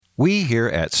We here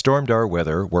at Stormdar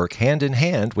Weather work hand in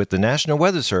hand with the National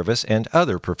Weather Service and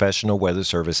other professional weather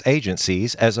service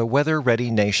agencies as a Weather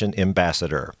Ready Nation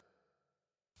ambassador.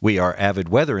 We are avid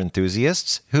weather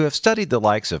enthusiasts who have studied the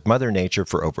likes of Mother Nature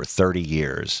for over 30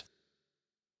 years.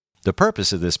 The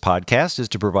purpose of this podcast is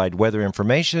to provide weather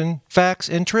information, facts,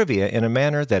 and trivia in a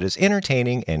manner that is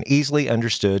entertaining and easily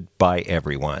understood by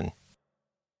everyone.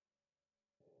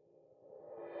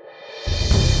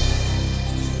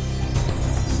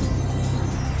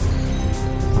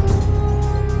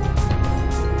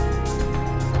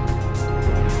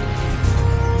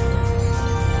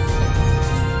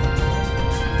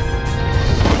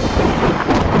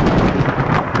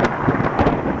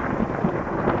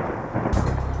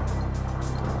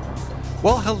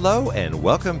 Well, hello and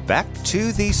welcome back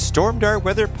to the Stormdar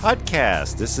Weather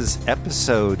Podcast. This is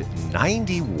episode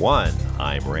 91.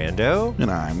 I'm Rando. And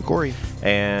I'm Corey.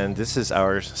 And this is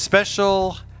our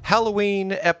special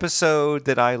Halloween episode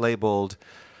that I labeled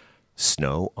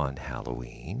Snow on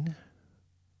Halloween.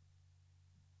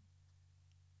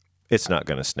 It's not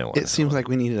going to snow on It seems like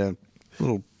we need a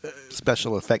little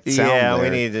special effect sound Yeah, there. we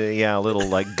need a little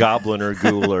like goblin or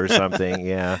ghoul or something,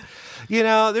 yeah. You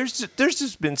know, there's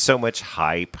just been so much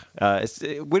hype.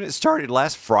 When it started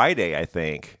last Friday, I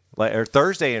think, or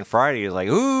Thursday and Friday, it's like,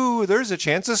 ooh, there's a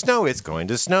chance of snow. It's going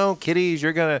to snow, kiddies.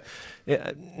 You're gonna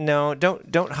no,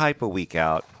 don't hype a week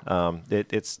out. No.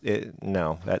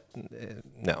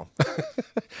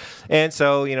 And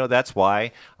so, that's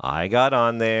why I got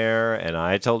on there and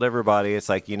I told everybody, it's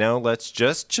like, let's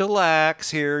just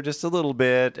chillax here just a little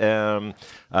bit.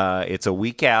 It's a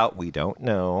week out. We don't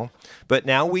know. But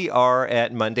now we are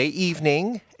at Monday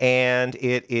evening and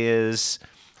it is,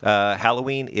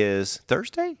 Halloween is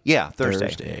Thursday? Yeah,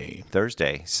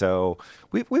 Thursday. So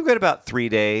we've got about 3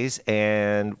 days,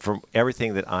 and from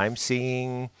everything that I'm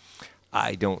seeing,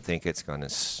 I don't think it's going to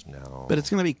snow. But it's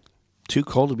going to be too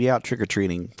cold to be out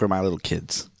trick-or-treating for my little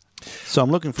kids. So I'm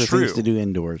looking for things to do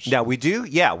indoors. Now, we do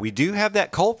have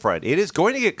that cold front. It is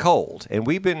going to get cold, and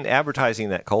we've been advertising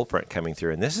that cold front coming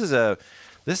through, and this is a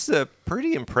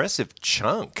pretty impressive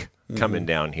chunk coming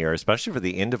down here, especially for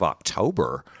the end of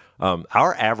October.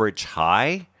 Our average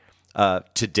high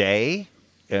today,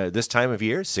 this time of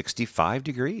year, 65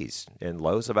 degrees, and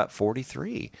lows about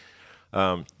 43.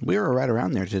 We were right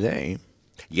around there today.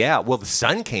 Yeah, well, the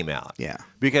sun came out. Yeah.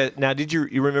 Because now, did you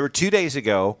remember 2 days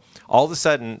ago, all of a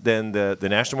sudden, then the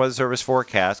National Weather Service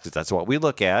forecast, because that's what we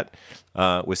look at,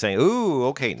 was saying, ooh,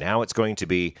 okay, now it's going to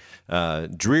be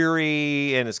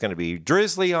dreary, and it's going to be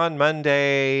drizzly on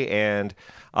Monday, and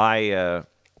I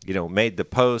made the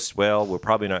post, well, we're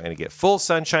probably not going to get full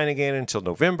sunshine again until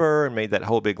November, and made that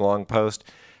whole big long post.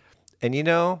 And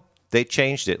they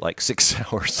changed it like 6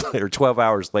 hours later, 12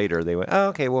 hours later. They went, oh,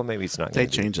 okay, well, maybe it's not. They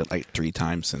changed it like 3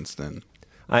 times since then.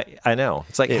 I know.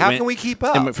 It's like, how can we keep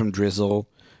up? It went from drizzle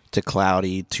to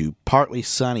cloudy to partly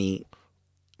sunny,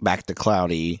 back to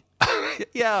cloudy,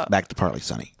 yeah, back to partly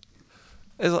sunny.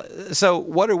 So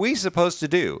what are we supposed to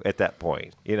do at that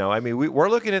point? We're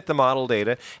looking at the model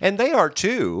data, and they are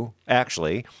too,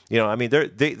 actually. They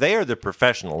are the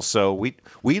professionals. So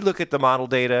we look at the model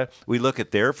data, we look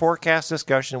at their forecast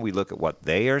discussion, we look at what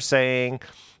they are saying,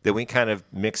 then we kind of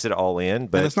mix it all in.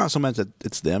 But and it's not so much that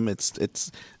it's them;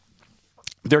 it's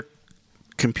their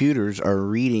computers are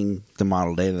reading the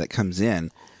model data that comes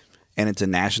in, and it's a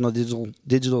national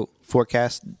digital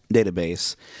forecast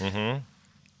database. Mm-hmm.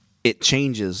 It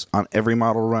changes on every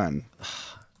model run.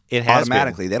 It has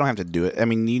automatically. They don't have to do it. I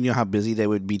mean, you know how busy they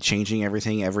would be changing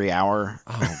everything every hour?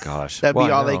 Oh, gosh. That'd be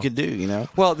all they could do,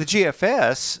 Well, the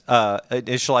GFS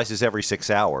initializes every 6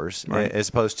 hours, right, as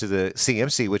opposed to the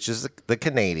CMC, which is the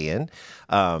Canadian.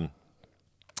 I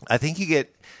think you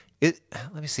get it.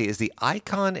 Let me see. Is the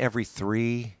Icon every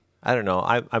 3? I don't know.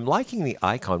 I'm liking the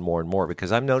Icon more and more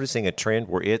because I'm noticing a trend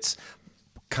where it's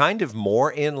kind of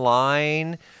more in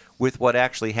line with what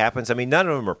actually happens. I mean, none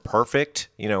of them are perfect.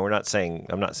 I'm not saying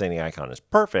the Icon is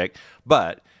perfect,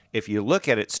 but if you look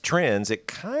at its trends, it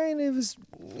kind of is,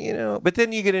 but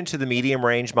then you get into the medium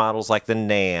range models like the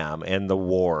NAM and the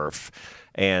WRF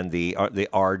and the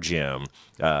RGIM,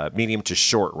 medium to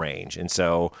short range. And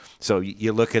so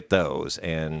you look at those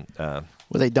and, well,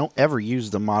 they don't ever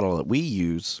use the model that we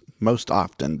use most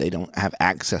often. They don't have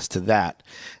access to that.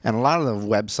 And a lot of the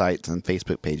websites and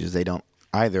Facebook pages, they don't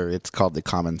either. It's called the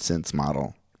common sense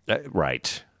model.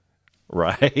 Right.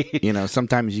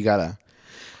 Sometimes you got to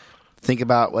think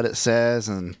about what it says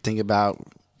and think about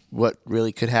what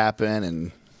really could happen.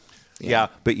 And Yeah,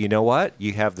 but you know what?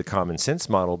 You have the common sense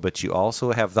model, but you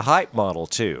also have the hype model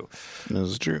too. This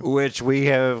is true. Which we've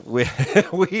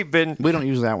been. We don't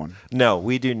use that one. No,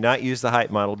 we do not use the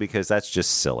hype model because that's just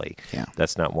silly. Yeah.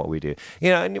 That's not what we do.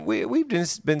 And we've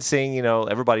just been seeing,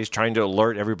 everybody's trying to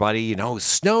alert everybody,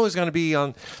 snow is going to be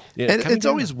on. And it's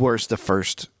always worse the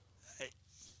first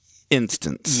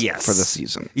instance for the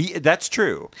season. Yeah, that's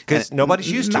true because nobody's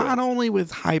used to it. Not only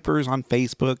with hypers on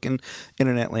Facebook and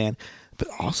internet land, but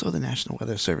also the National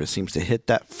Weather Service seems to hit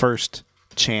that first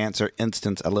chance or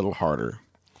instance a little harder,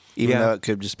 even though it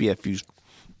could just be a few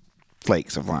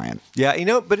flakes of flying.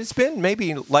 Yeah, but it's been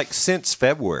maybe like since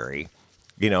February,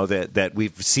 that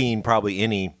we've seen probably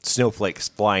any snowflakes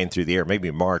flying through the air, maybe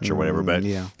March or whatever. But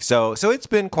so it's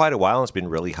been quite a while. It's been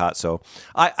really hot. So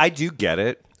I do get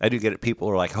it. I do get it. People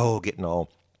are like, getting all,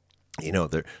 you're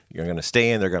going to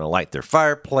stay in. They're going to light their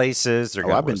fireplaces. They're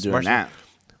going I've been doing that.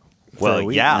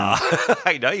 Well, yeah,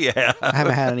 I know you have. I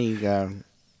haven't had any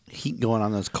heat going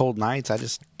on those cold nights. I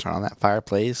just turn on that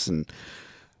fireplace, and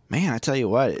man, I tell you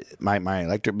what, my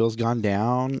electric bill's gone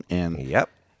down, and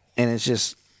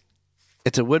and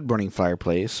it's a wood burning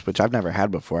fireplace, which I've never had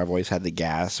before. I've always had the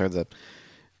gas or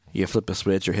you flip a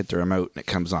switch or hit the remote and it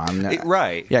comes on.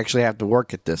 Right. You actually have to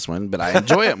work at this one, but I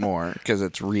enjoy it more because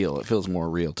it's real. It feels more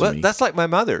real to me. That's like my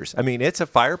mother's. I mean, it's a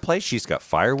fireplace. She's got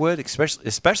firewood,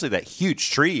 especially that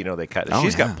huge tree, they cut.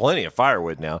 She's got plenty of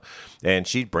firewood now, and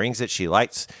she brings it. She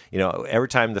lights, every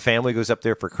time the family goes up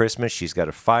there for Christmas, she's got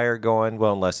a fire going.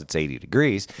 Well, unless it's 80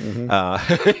 degrees,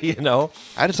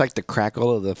 I just like the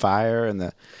crackle of the fire and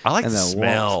the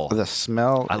smell. The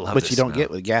smell, I love which you don't smell.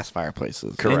 get with gas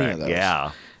fireplaces. Correct. Any of those.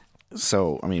 Yeah.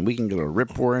 So, I mean, we can go to a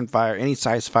rip-roaring fire, any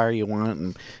size fire you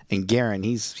want, and Garen,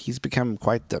 he's become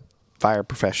quite the fire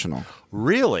professional.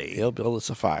 Really? He'll build us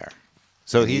a fire.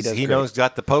 So he knows,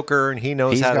 got the poker, and he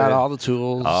knows he's how to... He's got all the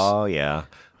tools. Oh, yeah.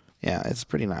 Yeah, it's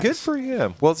pretty nice. Good for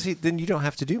him. Well, see, then you don't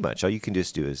have to do much. All you can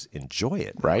just do is enjoy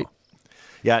it. Right.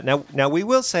 Yeah, now we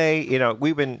will say,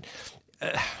 we've been...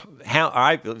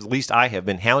 at least I have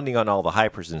been hounding on all the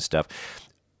hypers and stuff.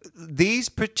 These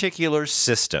particular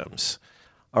systems...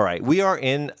 All right, we are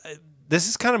in, this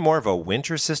is kind of more of a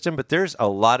winter system, but there's a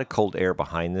lot of cold air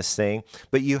behind this thing.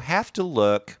 But you have to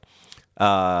look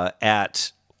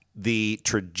at the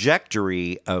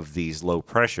trajectory of these low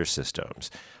pressure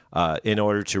systems in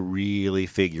order to really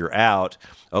figure out,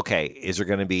 okay, is there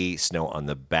going to be snow on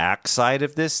the backside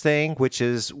of this thing, which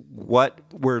is what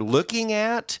we're looking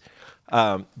at.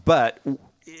 But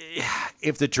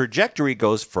if the trajectory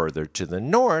goes further to the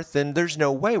north, then there's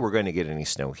no way we're going to get any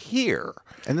snow here.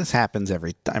 And this happens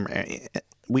every time.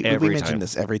 We mention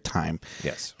this every time.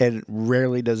 Yes. And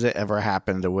rarely does it ever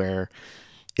happen to where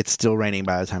it's still raining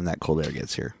by the time that cold air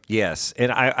gets here. Yes.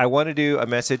 And I want to do a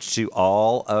message to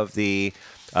all of the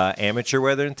amateur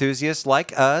weather enthusiasts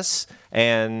like us,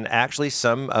 and actually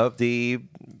some of the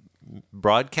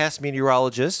broadcast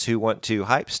meteorologists who want to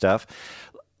hype stuff.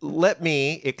 Let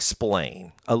me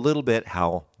explain a little bit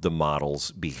how the models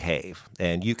behave.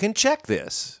 And you can check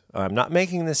this. I'm not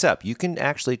making this up. You can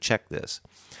actually check this.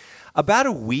 About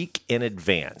a week in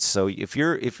advance. So if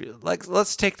you're like,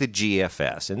 let's take the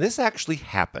GFS. And this actually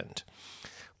happened.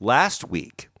 Last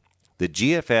week, the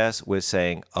GFS was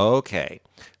saying, okay,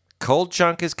 cold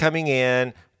chunk is coming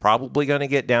in, probably going to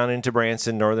get down into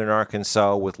Branson, northern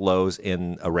Arkansas with lows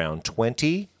in around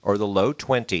 20 or the low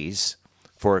 20s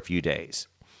for a few days.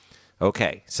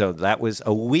 Okay, so that was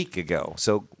a week ago.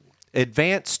 So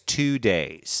advance 2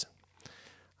 days.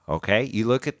 Okay, you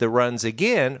look at the runs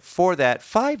again for that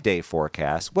 5-day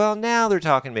forecast. Well, now they're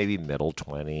talking maybe middle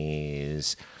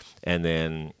 20s, and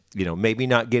then, maybe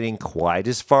not getting quite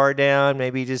as far down,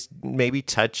 maybe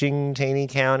touching Taney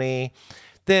County.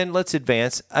 Then let's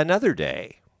advance another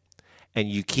day. And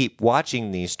you keep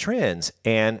watching these trends,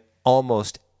 and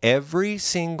almost every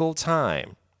single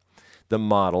time, the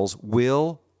models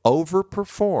will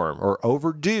overperform or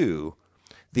overdo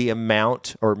the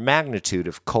amount or magnitude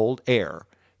of cold air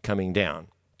coming down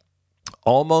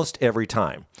almost every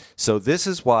time. So this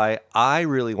is why I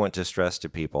really want to stress to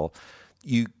people,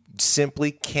 you simply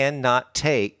cannot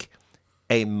take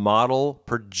a model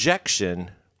projection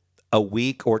a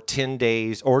week or 10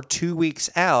 days or 2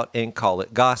 weeks out and call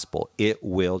it gospel. It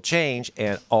will change,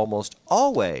 and almost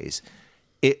always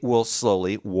it will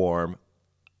slowly warm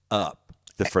up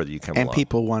the further you come along. And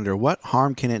people wonder, what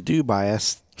harm can it do by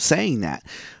us saying that?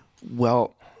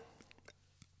 Well,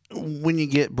 when you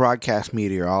get broadcast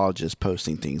meteorologists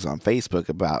posting things on Facebook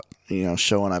about,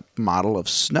 showing a model of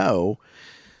snow,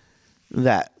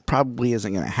 that probably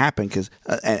isn't going to happen because,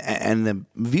 and the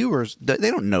viewers,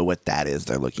 they don't know what that is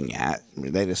they're looking at.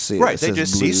 They just see Right, they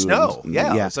just see snow.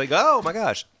 Yeah, it's like, oh my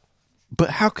gosh.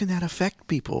 But how can that affect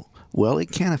people? Well,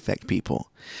 it can affect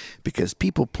people because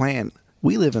people plan.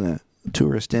 We live in a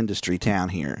tourist industry town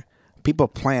here. People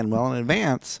plan well in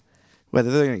advance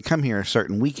whether they're going to come here a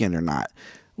certain weekend or not.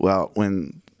 Well,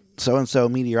 when so-and-so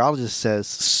meteorologist says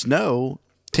snow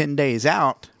 10 days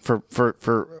out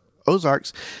for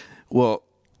Ozarks, well,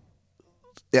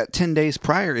 that 10 days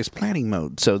prior is planning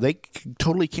mode. So they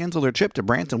totally cancel their trip to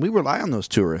Branson. We rely on those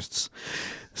tourists.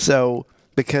 So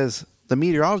because the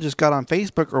meteorologist got on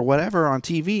Facebook or whatever on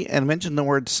TV and mentioned the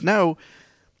word snow,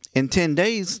 in 10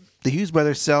 days, the Hughes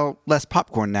brothers sell less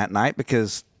popcorn that night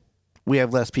because we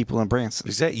have less people in Branson.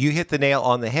 Exactly. You hit the nail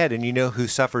on the head, and you know who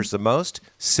suffers the most?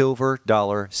 Silver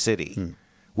Dollar City.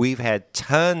 We've had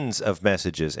tons of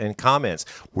messages and comments.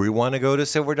 We want to go to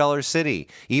Silver Dollar City,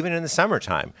 even in the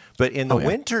summertime. But in the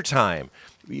wintertime,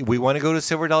 we want to go to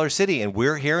Silver Dollar City, and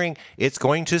we're hearing it's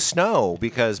going to snow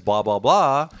because blah, blah,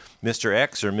 blah. Mr.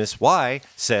 X or Miss Y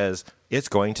says it's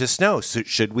going to snow. So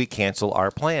should we cancel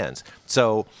our plans?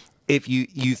 So if you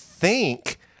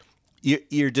think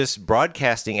you're just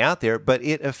broadcasting out there, but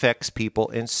it affects people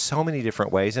in so many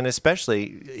different ways. And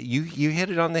especially, you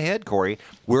hit it on the head, Corey.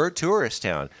 We're a tourist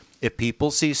town. If people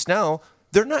see snow,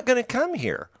 they're not going to come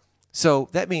here. So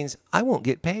that means I won't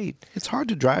get paid. It's hard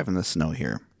to drive in the snow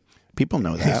here. People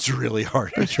know that. It's really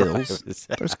hard. There's hills.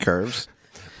 There's curves.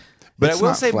 But It's I will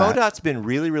not say flat. MoDOT's been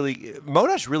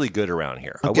MoDOT's really good around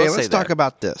here. Okay, I will let's say talk that.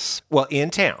 about this. Well, in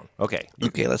town. Okay.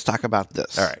 Okay, let's talk about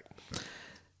this. All right.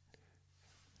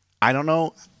 I don't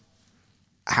know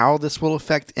how this will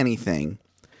affect anything,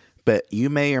 but you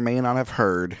may or may not have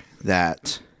heard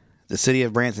that the city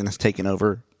of Branson has taken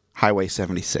over Highway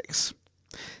 76.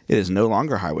 It is no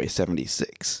longer Highway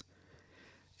 76.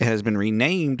 It has been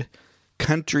renamed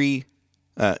Country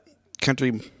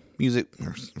Music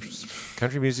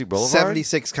Country Music Boulevard?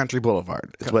 76 Country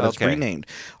Boulevard is what it's Okay. renamed.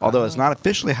 Although it's not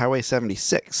officially Highway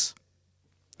 76.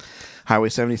 Highway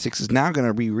 76 is now going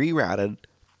to be rerouted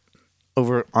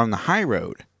over on the high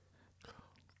road.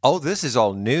 Oh, this is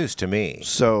all news to me.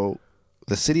 So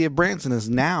the city of Branson is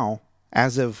now,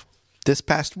 as of this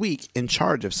past week, in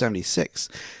charge of 76.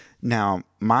 Now,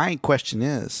 my question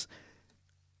is,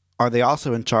 are they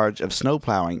also in charge of snow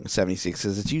plowing 76?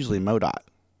 Because it's usually MoDOT.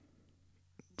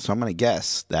 So I'm going to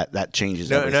guess that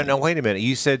changes everything. No, wait a minute.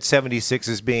 You said 76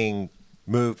 is being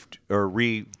moved or It's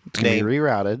going to be renamed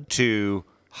rerouted. to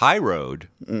High Road.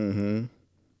 Mm-hmm.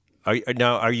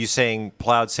 Are you saying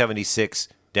plowed 76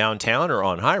 downtown or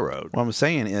on High Road? What I'm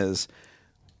saying is,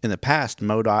 in the past,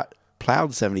 MoDOT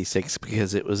plowed 76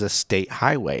 because it was a state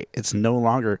highway. It's no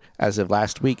longer, as of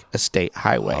last week, a state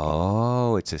highway.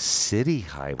 Oh, it's a city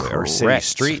highway or city Correct.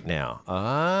 street now.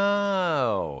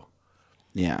 Oh.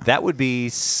 Yeah. That would be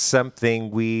something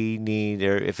we need.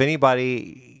 Or if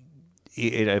anybody,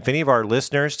 if any of our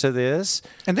listeners to this,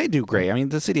 And they do great. I mean,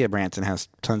 the city of Branson has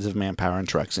tons of manpower and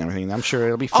trucks and everything. I'm sure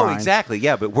it'll be fine. oh, exactly,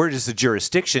 yeah. But where does the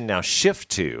jurisdiction now shift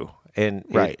to? And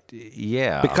Right.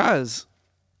 yeah, Because,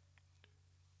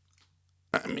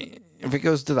 I mean, if it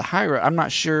goes to the high road, I'm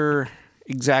not sure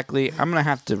exactly. I'm going to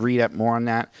have to read up more on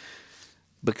that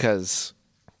because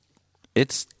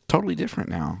it's totally different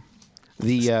now.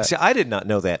 The see, I did not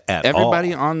know that at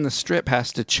everybody all. on the strip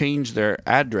has to change their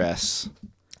address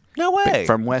No way.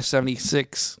 from West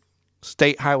 76,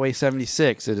 State Highway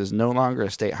 76. It is no longer a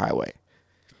state highway.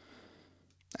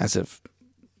 As if,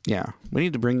 yeah, we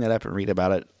need to bring that up and read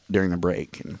about it during the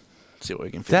break and see what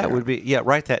we can figure out. That would be, yeah,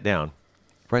 write that down.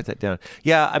 Write that down.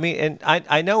 Yeah, I mean, and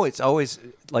I know it's always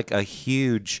like a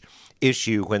huge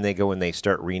issue when they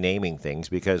start renaming things,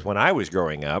 because when I was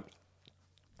growing up,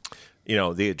 you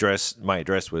know, my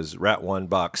address was Route 1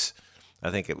 Bucks. I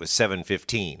think it was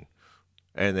 715.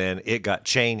 And then it got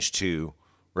changed to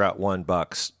Route 1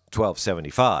 Bucks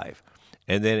 1275.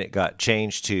 And then it got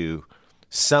changed to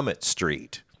Summit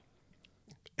Street.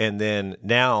 And then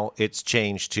now it's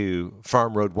changed to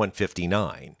Farm Road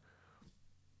 159.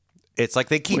 It's like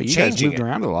they keep Well, you guys changing moved it.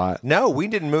 around a lot. No, we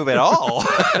didn't move at all.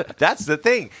 That's the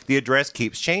thing. The address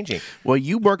keeps changing. Well,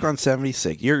 you work on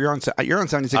 76. You're on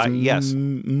 76 yes.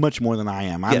 much more than I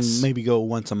am. I Yes. maybe go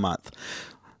once a month.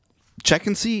 Check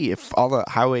and see if all the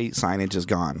highway signage is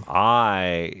gone.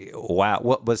 Wow.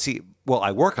 Well, but see,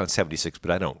 I work on 76, but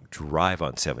I don't drive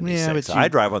on 76. Yeah, but I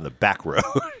drive on the back road.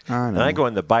 I And know. I go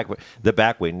in the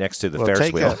back way next to the Well,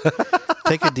 Ferris wheel.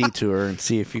 take a detour and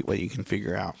see what you can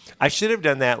figure out. I should have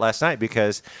done that last night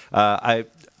because I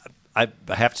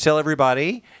have to tell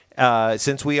everybody,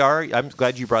 since I'm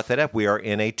glad you brought that up, we are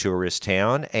in a tourist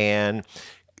town, and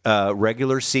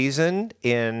regular season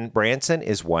in Branson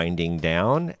is winding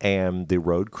down, and the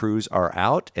road crews are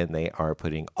out, and they are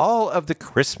putting all of the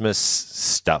Christmas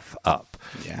stuff up.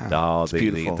 Yeah, Oh, it's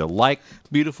beautiful. The light,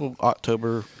 Beautiful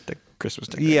October Christmas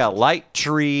decorations. yeah, light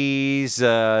trees,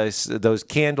 those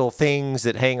candle things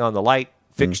that hang on the light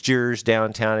fixtures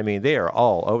downtown. I mean, they are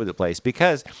all over the place.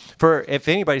 Because if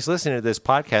anybody's listening to this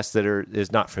podcast that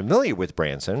is not familiar with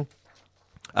Branson,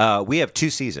 we have 2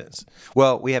 seasons.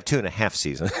 Well, we have 2.5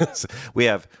 seasons. We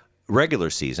have regular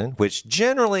season, which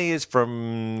generally is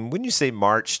from, when you say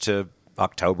March to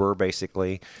October,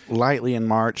 basically. Lightly in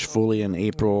March, fully in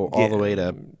April, all the way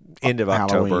to end of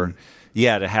Halloween. October.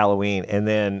 Yeah, to Halloween. And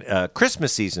then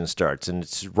Christmas season starts, and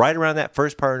it's right around that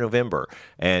first part of November.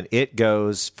 And it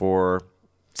goes for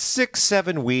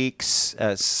 6-7 weeks.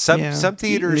 Some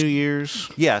theaters, New Year's.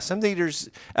 yeah, some theaters.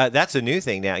 That's a new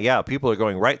thing now. Yeah, people are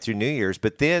going right through New Year's,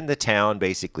 but then the town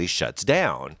basically shuts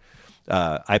down.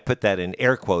 I put that in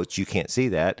air quotes. You can't see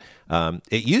that.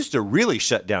 It used to really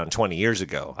shut down 20 years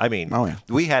ago. I mean,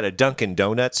 we had a Dunkin'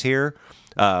 Donuts here.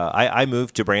 I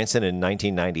moved to Branson in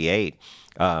 1998.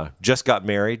 Just got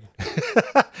married,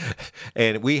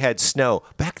 and we had snow.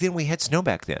 Back then, we had snow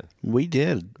back then. We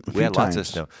did. We had lots of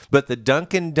snow. But the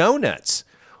Dunkin' Donuts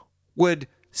would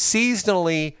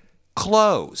seasonally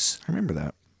close. I remember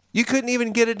that. You couldn't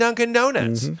even get a Dunkin'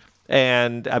 Donuts. Mm-hmm.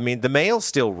 And, I mean, the mail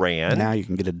still ran. Now you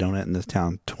can get a donut in this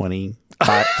town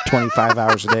 25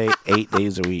 hours a day, 8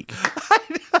 days a week.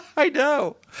 I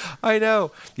know.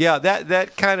 Yeah,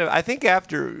 that kind of, I think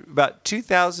after about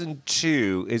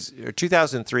 2002 or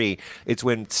 2003, it's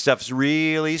when stuff's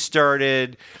really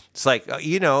started. It's like,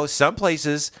 some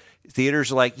places,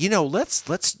 theaters are like,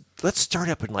 let's start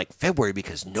up in like February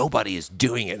because nobody is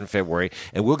doing it in February,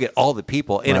 and we'll get all the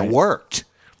people, and it worked.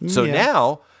 So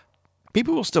now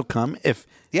people will still come if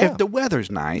the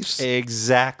weather's nice.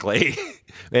 Exactly.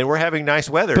 And we're having nice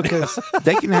weather because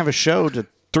they can have a show to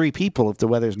 3 people if the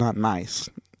weather's not nice.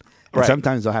 And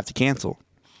sometimes they'll have to cancel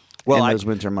in those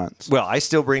winter months. Well, I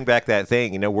still bring back that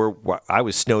thing, I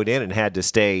was snowed in and had to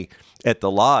stay at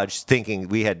the lodge thinking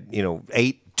we had,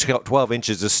 12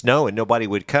 inches of snow and nobody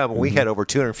would come. And we had over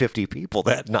 250 people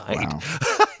that night. Wow.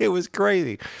 It was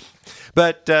crazy.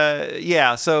 But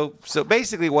so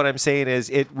basically what I'm saying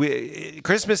is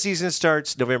Christmas season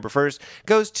starts November 1st,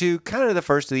 goes to kind of the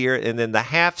first of the year, and then the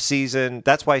half season.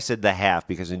 That's why I said the half,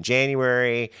 because in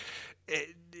January,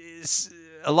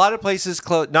 a lot of places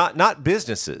close. Not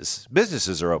businesses.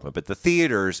 Businesses are open, but the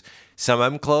theaters, some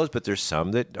of them close, but there's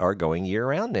some that are going year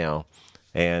round now,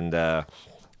 and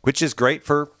which is great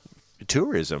for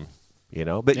tourism.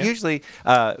 But usually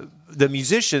the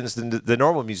musicians, the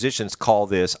normal musicians, call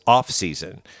this off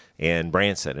season in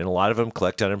Branson, and a lot of them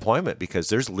collect unemployment because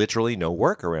there's literally no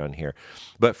work around here.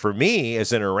 But for me,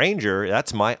 as an arranger,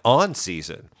 that's my on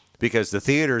season because the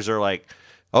theaters are like,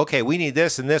 okay, we need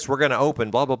this and this, we're going to open,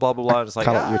 blah blah blah blah blah. And it's like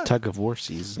call it your tug of war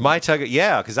season. My tug,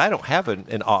 because I don't have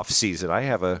an off season. I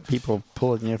have people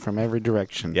pulling you from every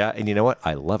direction. Yeah, and you know what?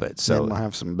 I love it. So then we'll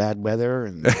have some bad weather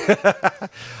and.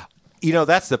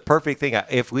 That's the perfect thing.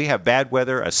 If we have bad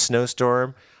weather, a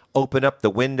snowstorm, open up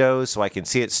the windows so I can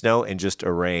see it snow and just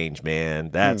arrange, man.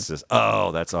 That's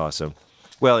that's awesome.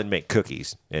 Well, and make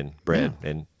cookies and bread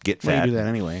and get fat. You do that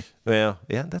anyway. Well,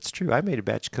 yeah, that's true. I made a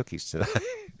batch of cookies tonight.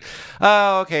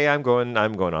 Okay, I'm going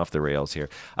off the rails here.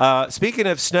 Speaking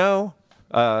of snow,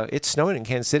 it's snowing in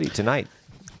Kansas City tonight.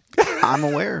 I'm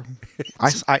aware.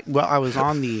 I was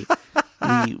on the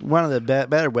one of the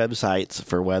better websites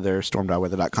for weather,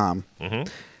 storm.weather.com. Mm-hmm.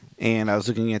 And I was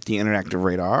looking at the interactive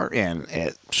radar, and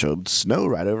it showed snow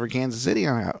right over Kansas City.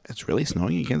 It's really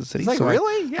snowing in Kansas City. It's like, so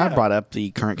really? I brought up the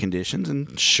current conditions,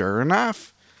 and sure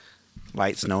enough,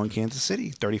 light snow in Kansas City,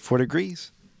 34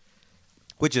 degrees.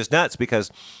 Which is nuts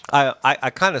because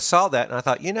I kind of saw that, and I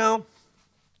thought,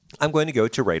 I'm going to go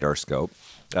to RadarScope,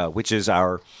 which is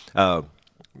our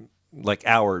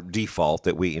our default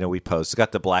that we post. It's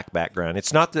got the black background.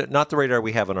 It's not the radar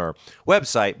we have on our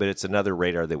website, but it's another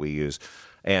radar that we use,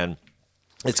 and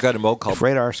it's got a mode called. If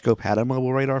RadarScope had a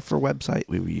mobile radar for website,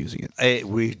 we were using it.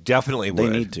 We definitely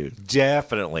would. They need to.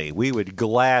 Definitely, we would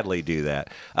gladly do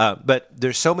that. But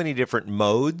there's so many different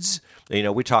modes.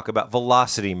 We talk about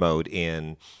velocity mode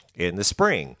in the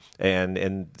spring and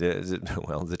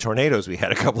the tornadoes we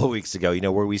had a couple of weeks ago,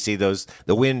 where we see the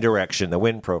wind direction, the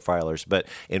wind profilers. But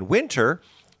in winter,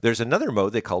 there's another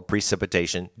mode they call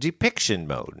precipitation depiction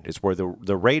mode. It's where the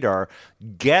radar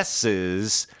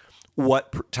guesses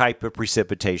what type of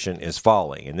precipitation is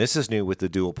falling. And this is new with the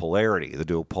dual polarity, the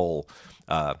dual pole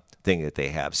thing that they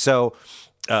have. So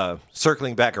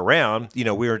circling back around, we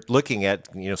were looking at,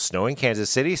 snow in Kansas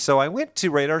City. So I went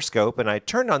to RadarScope and I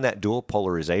turned on that dual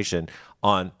polarization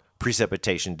on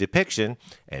precipitation depiction.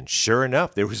 And sure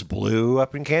enough, there was blue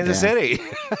up in Kansas City,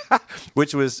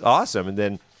 which was awesome. And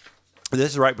then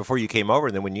This is right before you came over.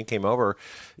 And then when you came over,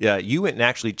 you went and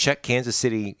actually checked Kansas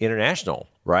City International,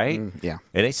 right? Yeah.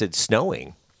 And they said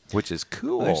snowing, which is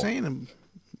cool. They're saying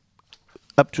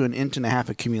up to 1.5 inch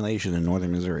accumulation in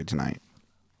northern Missouri tonight.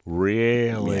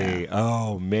 Really? Yeah.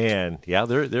 Oh man. Yeah,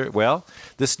 they're well,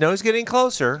 the snow's getting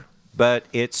closer, but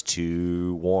it's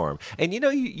too warm. And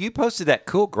you posted that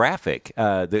cool graphic.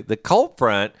 The cold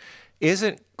front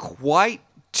isn't quite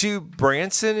to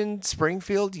Branson and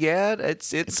Springfield yet.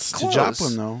 It's close. To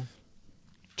Joplin though.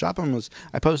 Joplin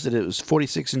I posted it was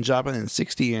 46 in Joplin and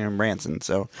 60 in Branson.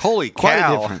 So holy quite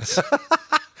cow. a difference.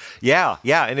 Yeah.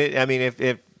 And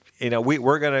if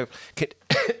we're gonna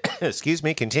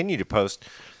continue to post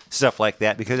stuff like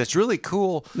that because it's really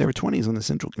cool. There were 20s in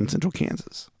central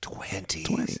Kansas. 20s.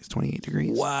 20s, 28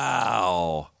 degrees.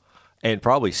 Wow. And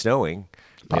probably snowing.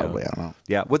 Probably, I don't know.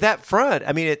 Yeah, with that front,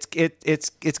 I mean, it's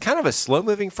kind of a slow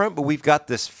moving front, but we've got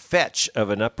this fetch of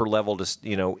an upper level,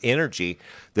 energy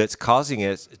that's causing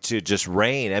it to just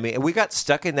rain. I mean, we got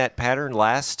stuck in that pattern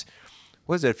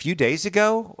a few days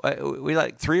ago? We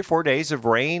like 3 or 4 days of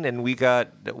rain, and we got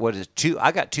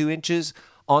I got 2 inches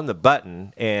on the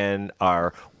button, and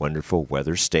our wonderful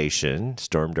weather station,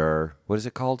 Stormdar, what is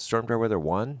it called? Stormdar Weather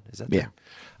 1? Is that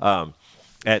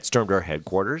at Stormdar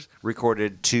headquarters,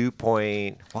 recorded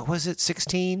 16?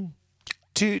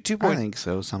 2 I think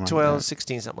so. Something 12, like that.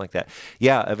 16, something like that.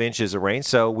 Yeah, of inches of rain.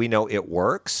 So we know it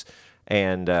works.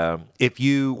 And if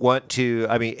you want to,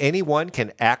 anyone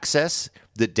can access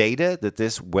the data that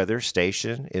this weather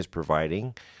station is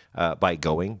providing by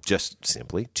going just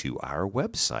simply to our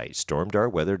website,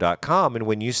 stormdarweather.com. And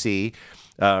when you see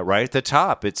right at the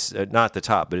top, it's not the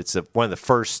top, but it's one of the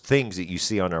first things that you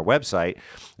see on our website.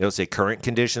 It'll say current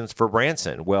conditions for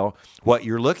Branson. Well, what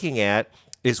you're looking at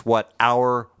is what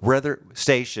our weather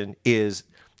station is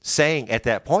saying at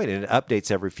that point, and it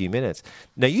updates every few minutes.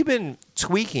 Now, you've been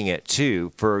tweaking it,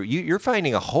 too. You're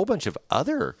finding a whole bunch of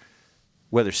other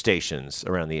weather stations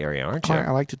around the area, aren't you?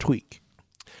 I like to tweak.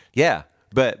 Yeah,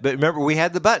 but remember, we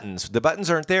had the buttons. The buttons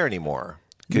aren't there anymore.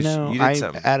 No, you I did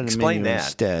something. added a Explain menu that.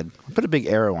 instead. I put a big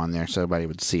arrow on there so everybody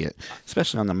would see it,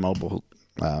 especially on the mobile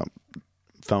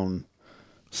phone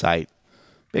site.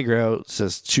 Big arrow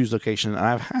says choose location. And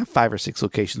I've had 5 or 6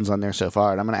 locations on there so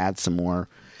far, and I'm going to add some more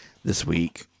this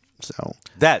week. So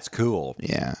that's cool.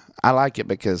 Yeah, I like it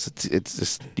because it's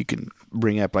just you can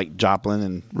bring up like Joplin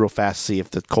and real fast see if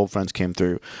the cold fronts came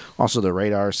through. Also, the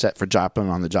radar is set for Joplin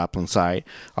on the Joplin site.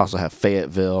 Also have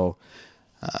Fayetteville.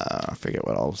 I forget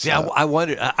what else. Yeah, I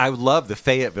wonder. I love the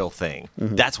Fayetteville thing.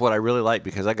 Mm-hmm. That's what I really like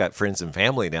because I got friends and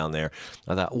family down there.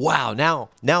 I thought, wow,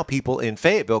 now people in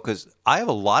Fayetteville, because I have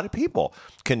a lot of people,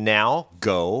 can now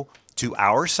go to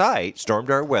our site,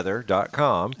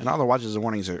 stormdarweather.com. And all the watches and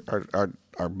warnings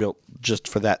are built just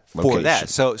for that location. For that.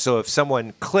 So if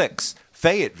someone clicks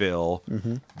Fayetteville,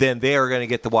 mm-hmm. then they are going to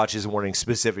get the watches and warnings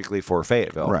specifically for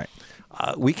Fayetteville. Right.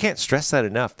 We can't stress that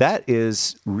enough. That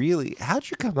is really,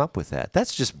 how'd you come up with that?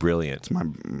 That's just brilliant. It's my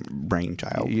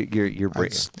brainchild. Your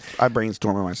brain. I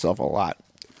brainstorm myself a lot.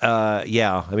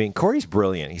 Yeah. I mean, Corey's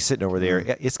brilliant. He's sitting over there.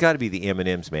 Mm. It's got to be the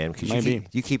M&Ms, man, because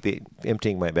you keep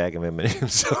emptying my bag of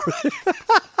M&Ms.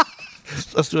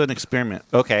 Let's do an experiment.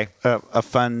 Okay. A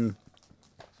fun.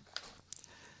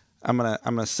 I'm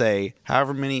gonna say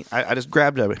however many. I just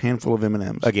grabbed a handful of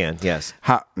M&Ms. Again, yes.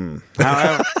 However,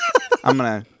 I'm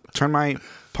gonna turn my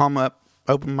palm up,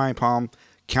 open my palm,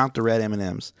 count the red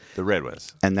M&Ms. The red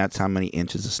ones. And that's how many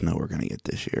inches of snow we're gonna get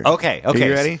this year. Okay. Are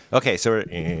you ready? Okay. So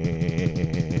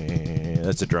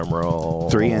that's a drum roll.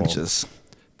 3 inches.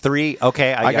 3.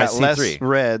 Okay. I got see less 3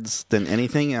 reds than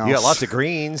anything else. You got lots of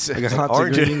greens. I got lots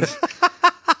of greens.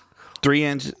 3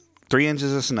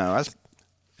 inches of snow. That's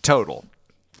total.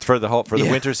 For the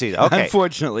winter season. Okay.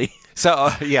 Unfortunately.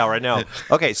 So, right now.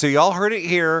 Okay, so y'all heard it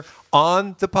here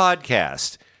on the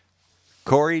podcast.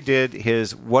 Corey did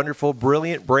his wonderful,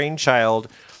 brilliant brainchild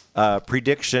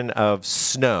prediction of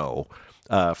snow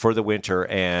for the winter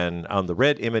and on the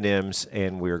red M&Ms,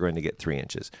 and we are going to get 3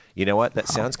 inches. You know what? That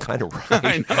sounds kind of right.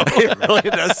 I know. It really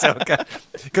does sound kind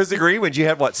because the green ones, you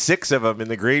had, 6 of them, and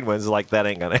the green ones, like, that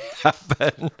ain't going to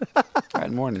happen. I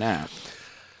had more than that.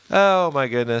 Oh, my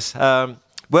goodness.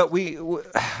 Well, we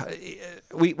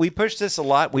push this a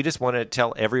lot. We just want to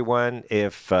tell everyone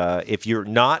if you're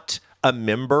not a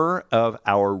member of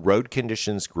our road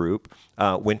conditions group,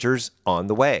 winter's on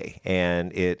the way,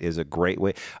 and it is a great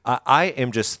way. I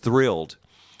am just thrilled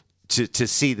to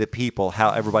see the people,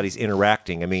 how everybody's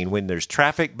interacting. I mean, when there's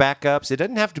traffic backups, it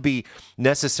doesn't have to be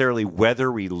necessarily weather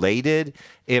related.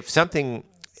 If something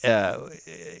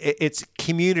it's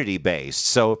community based.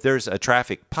 So if there's a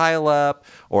traffic pileup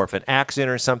or if an accident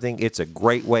or something, it's a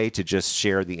great way to just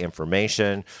share the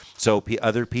information. So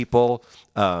other people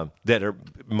that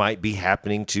might be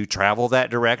happening to travel that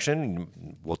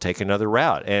direction will take another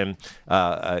route. And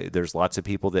there's lots of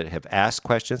people that have asked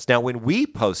questions. Now, when we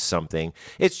post something,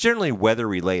 it's generally weather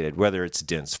related, whether it's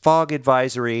dense fog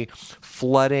advisory,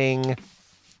 flooding,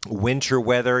 winter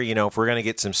weather. If we're going to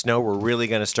get some snow, we're really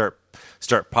going to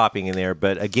start popping in there.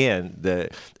 But again,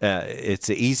 it's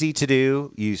easy to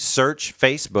do. You search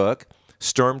Facebook,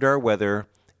 Stormdar Weather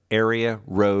Area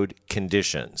Road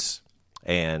Conditions.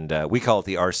 And we call it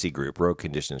the RC group, Road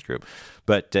Conditions Group.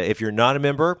 But if you're not a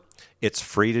member, it's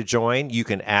free to join. You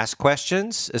can ask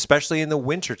questions, especially in the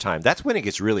wintertime. That's when it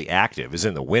gets really active, is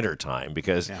in the wintertime,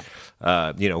 because,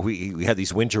 we have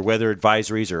these winter weather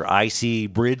advisories or icy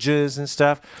bridges and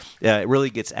stuff. It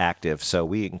really gets active, so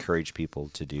we encourage people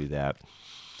to do that.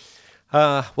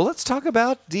 Well, let's talk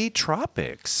about the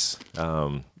tropics.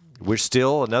 We're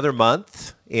still another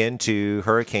month into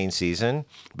hurricane season,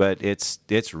 but it's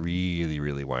really,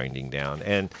 really winding down.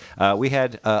 And we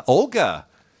had Olga.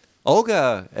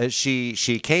 Olga, as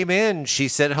she came in, she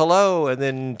said hello and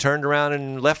then turned around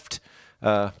and left,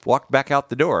 walked back out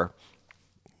the door.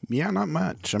 Yeah, not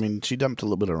much. I mean, she dumped a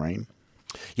little bit of rain.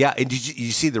 Yeah, and did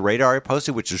you see the radar I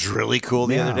posted, which was really cool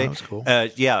the other day? That was cool.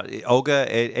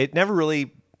 Olga, it never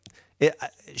really...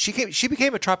 She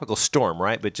became a tropical storm,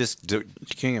 right? But just she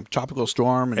became a tropical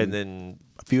storm, and then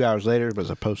a few hours later it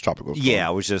was a post-tropical storm. Yeah,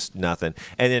 it was just nothing,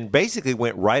 and then basically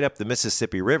went right up the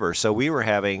Mississippi River. So we were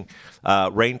having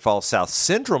rainfall south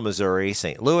central Missouri,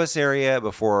 St. Louis area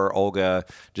before Olga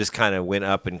just kind of went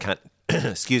up and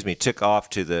took off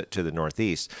to the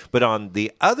northeast. But on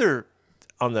the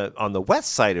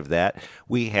west side of that,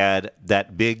 we had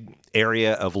that big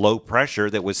area of low pressure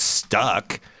that was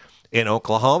stuck in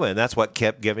Oklahoma, and that's what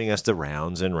kept giving us the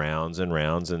rounds and rounds and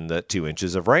rounds and the 2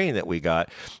 inches of rain that we got.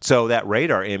 So that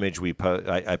radar image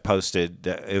I posted,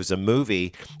 it was a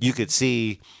movie. You could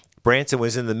see Branson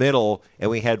was in the middle, and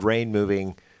we had rain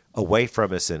moving away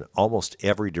from us in almost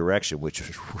every direction, which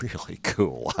was really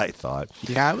cool, I thought.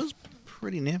 Yeah, it was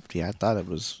pretty nifty. I thought it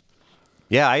was...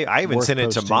 Yeah, I even sent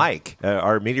it to Mike,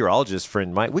 our meteorologist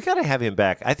friend Mike. We got to have him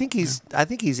back. I think he's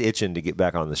itching to get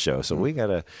back on the show, so we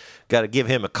got to give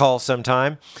him a call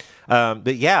sometime.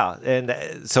 But yeah,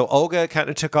 and so Olga kind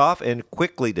of took off and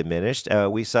quickly diminished.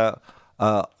 We saw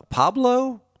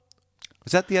Pablo.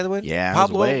 Was that the other one? Yeah,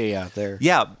 Pablo, it was way out there.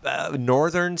 Yeah,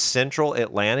 northern central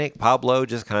Atlantic. Pablo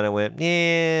just kind of went,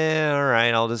 yeah, all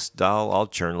right, I'll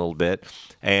churn a little bit,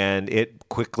 and it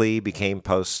quickly became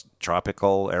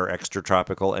post-tropical or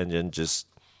extratropical, and then just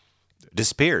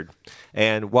disappeared.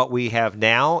 And what we have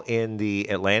now in the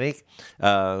Atlantic,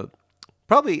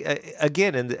 probably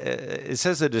again, it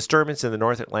says a disturbance in the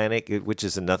North Atlantic, which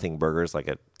is a nothing burger. It's like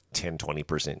a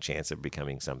 10-20% chance of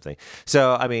becoming something.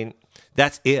 So, I mean,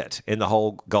 that's it in the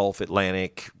whole Gulf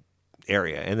Atlantic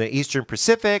area. In the Eastern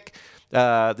Pacific,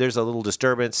 there's a little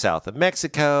disturbance south of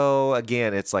Mexico.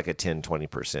 Again, it's like a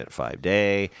 10-20%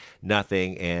 5-day,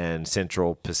 nothing. And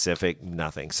Central Pacific,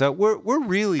 nothing. So we're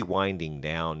really winding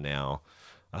down now.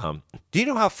 Do you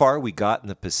know how far we got in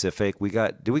the Pacific? We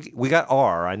got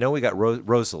R. I know we got we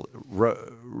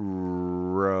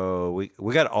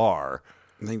got R.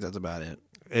 I think that's about it.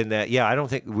 And that, yeah, I don't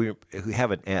think we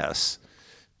have an S.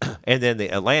 And then the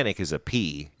Atlantic is a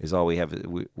P, is all we have.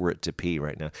 We're at to P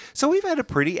right now. So we've had a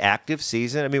pretty active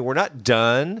season. I mean, we're not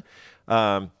done.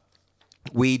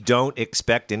 We don't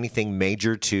expect anything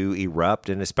major to erupt,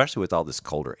 and especially with all this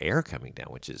colder air coming down,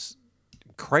 which is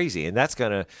crazy. And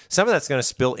some of that's going to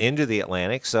spill into the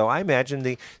Atlantic. So I imagine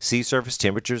the sea surface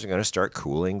temperatures are going to start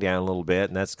cooling down a little bit,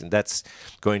 and that's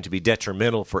going to be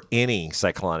detrimental for any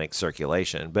cyclonic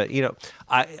circulation. But,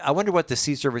 I wonder what the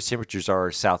sea surface temperatures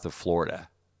are south of Florida.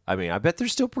 I mean, I bet they're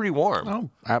still pretty warm. Oh,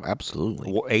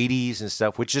 absolutely. 80s and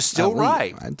stuff, which is still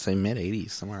right. I'd say mid-80s,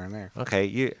 somewhere in there.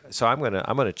 Okay, so I'm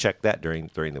gonna check that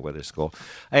during the weather school.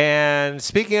 And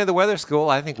speaking of the weather school,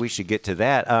 I think we should get to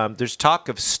that. There's talk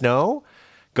of snow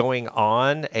going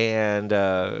on, and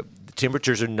the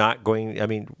temperatures are not going. I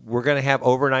mean, we're going to have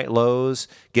overnight lows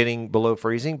getting below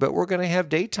freezing, but we're going to have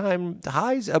daytime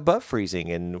highs above freezing,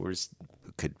 and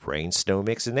could rain snow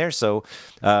mix in there. So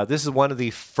this is one of the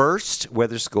first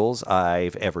weather schools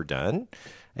I've ever done,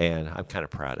 and I'm kind of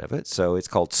proud of it. So it's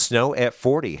called Snow at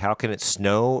 40. How can it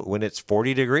snow when it's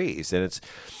 40 degrees? And it's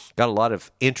got a lot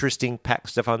of interesting packed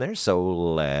stuff on there. So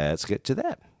let's get to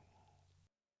that.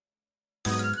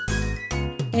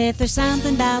 If there's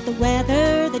something about the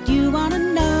weather that you want to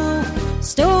know,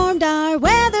 Stormdar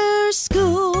Weather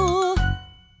School.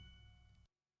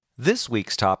 This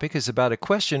week's topic is about a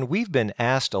question we've been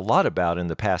asked a lot about in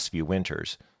the past few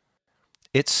winters.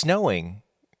 It's snowing,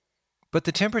 but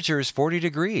the temperature is 40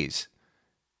 degrees.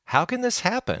 How can this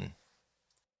happen?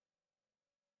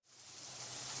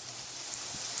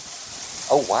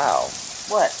 Oh, wow.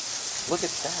 What? Look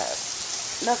at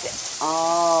that. Look at.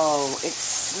 Oh, it's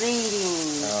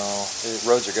sleeting. No, the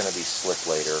roads are going to be slick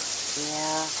later.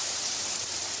 Yeah.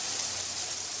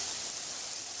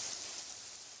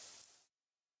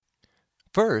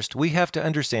 First, we have to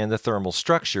understand the thermal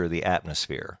structure of the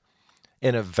atmosphere.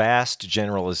 In a vast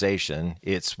generalization,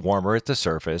 it's warmer at the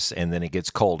surface and then it gets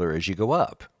colder as you go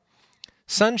up.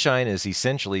 Sunshine is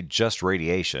essentially just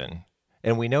radiation,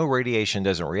 and we know radiation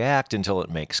doesn't react until it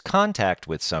makes contact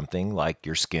with something like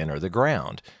your skin or the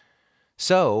ground.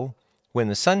 So, when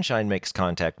the sunshine makes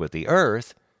contact with the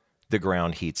earth, the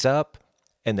ground heats up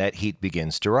and that heat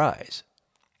begins to rise.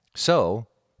 So,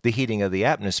 the heating of the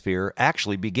atmosphere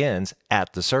actually begins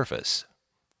at the surface.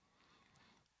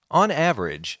 On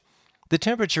average, the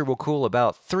temperature will cool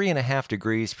about 3.5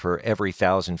 degrees per every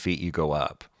 1,000 feet you go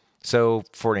up. So,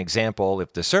 for an example,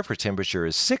 if the surface temperature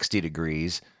is 60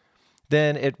 degrees,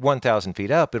 then at 1,000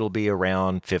 feet up, it'll be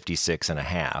around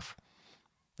 56.5.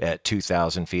 At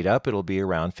 2,000 feet up, it'll be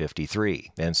around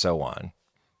 53, and so on.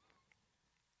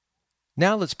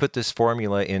 Now let's put this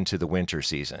formula into the winter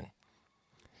season.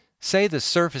 Say the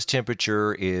surface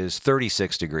temperature is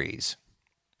 36 degrees.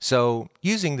 So,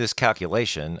 using this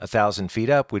calculation, 1,000 feet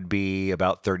up would be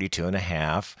about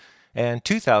 32.5, and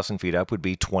 2,000 feet up would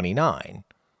be 29.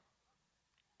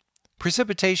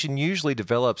 Precipitation usually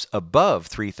develops above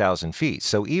 3,000 feet,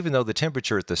 so even though the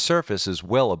temperature at the surface is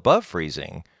well above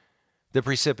freezing, the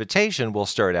precipitation will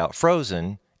start out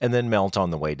frozen and then melt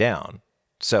on the way down.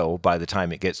 So, by the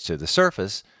time it gets to the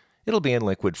surface, it'll be in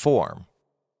liquid form.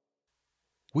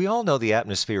 We all know the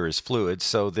atmosphere is fluid,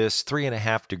 so this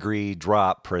 3.5 degree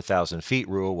drop per 1,000 feet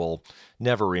rule will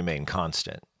never remain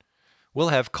constant. We'll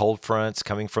have cold fronts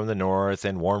coming from the north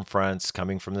and warm fronts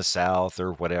coming from the south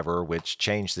or whatever, which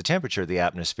change the temperature of the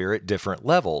atmosphere at different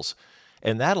levels,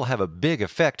 and that'll have a big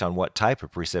effect on what type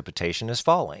of precipitation is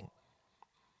falling.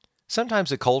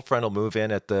 Sometimes a cold front will move in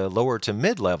at the lower to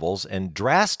mid levels and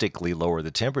drastically lower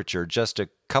the temperature just a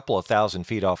couple of 1,000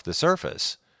 feet off the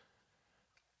surface.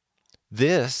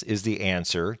 This is the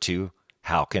answer to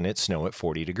how can it snow at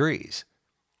 40 degrees.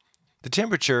 The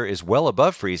temperature is well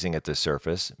above freezing at the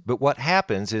surface, but what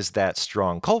happens is that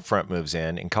strong cold front moves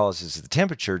in and causes the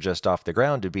temperature just off the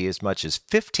ground to be as much as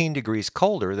 15 degrees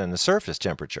colder than the surface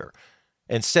temperature,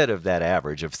 instead of that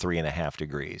average of 3.5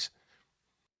 degrees.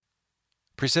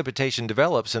 Precipitation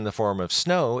develops in the form of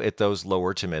snow at those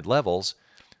lower to mid levels,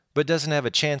 but doesn't have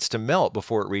a chance to melt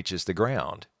before it reaches the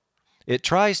ground. It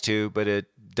tries to, but it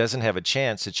doesn't have a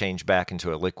chance to change back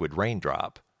into a liquid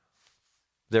raindrop.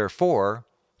 Therefore,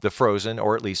 the frozen,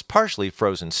 or at least partially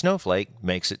frozen snowflake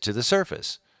makes it to the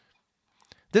surface.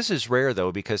 This is rare,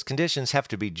 though, because conditions have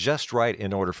to be just right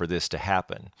in order for this to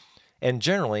happen. And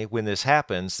generally, when this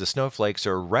happens, the snowflakes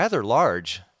are rather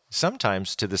large,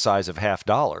 sometimes to the size of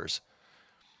 $50.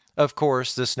 Of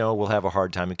course, the snow will have a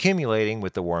hard time accumulating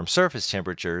with the warm surface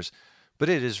temperatures, but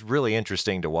it is really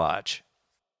interesting to watch.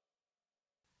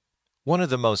 One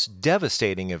of the most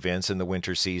devastating events in the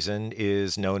winter season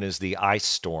is known as the ice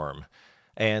storm,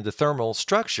 and the thermal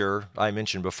structure I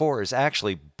mentioned before is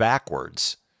actually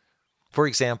backwards. For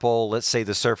example, let's say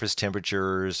the surface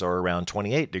temperatures are around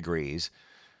 28 degrees,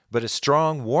 but a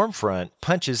strong warm front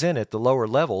punches in at the lower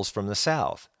levels from the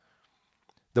south.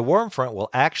 The warm front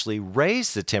will actually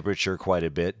raise the temperature quite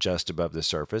a bit just above the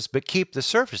surface, but keep the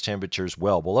surface temperatures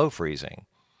well below freezing.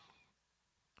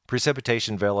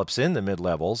 Precipitation develops in the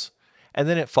mid-levels, and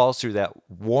then it falls through that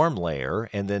warm layer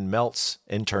and then melts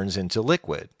and turns into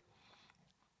liquid.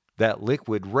 That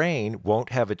liquid rain won't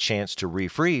have a chance to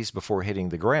refreeze before hitting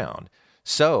the ground.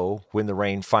 So, when the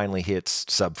rain finally hits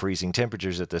sub-freezing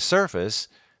temperatures at the surface,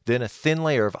 then a thin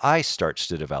layer of ice starts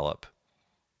to develop.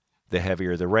 The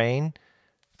heavier the rain,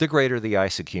 the greater the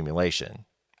ice accumulation.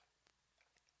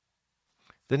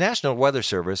 The National Weather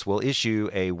Service will issue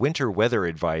a winter weather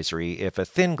advisory if a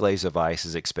thin glaze of ice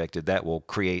is expected that will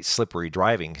create slippery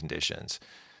driving conditions.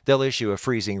 They'll issue a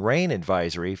freezing rain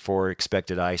advisory for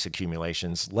expected ice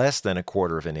accumulations less than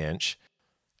 1/4 inch.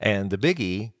 And the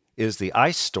biggie is the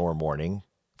ice storm warning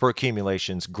for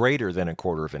accumulations greater than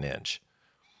 1/4 inch.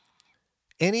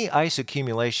 Any ice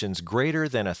accumulations greater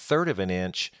than 1/3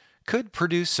 inch could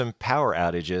produce some power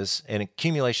outages, and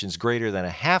accumulations greater than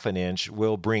 1/2 inch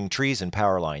will bring trees and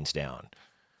power lines down.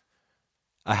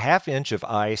 1/2 inch of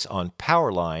ice on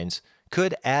power lines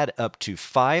could add up to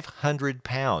 500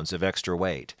 pounds of extra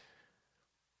weight.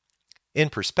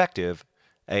 In perspective,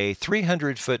 a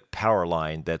 300-foot power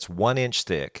line that's 1 inch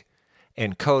thick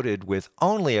and coated with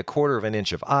only 1/4 of an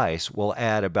inch of ice will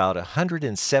add about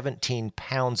 117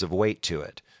 pounds of weight to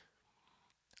it.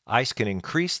 Ice can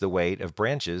increase the weight of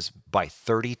branches by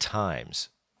 30 times.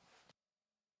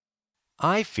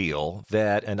 I feel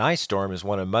that an ice storm is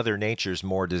one of Mother Nature's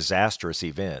more disastrous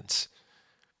events.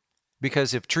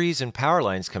 Because if trees and power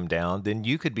lines come down, then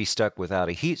you could be stuck without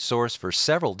a heat source for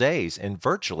several days and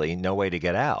virtually no way to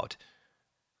get out.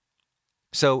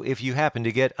 So if you happen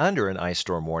to get under an ice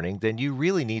storm warning, then you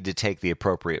really need to take the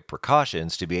appropriate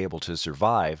precautions to be able to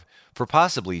survive for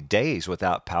possibly days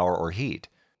without power or heat.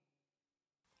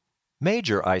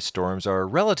 Major ice storms are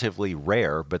relatively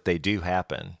rare, but they do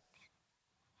happen.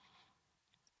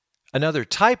 Another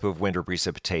type of winter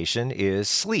precipitation is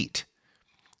sleet.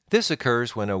 This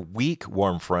occurs when a weak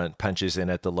warm front punches in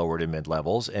at the lower to mid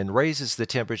levels and raises the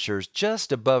temperatures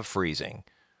just above freezing.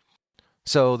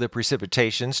 So the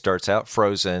precipitation starts out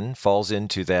frozen, falls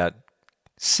into that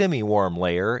semi-warm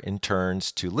layer and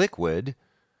turns to liquid,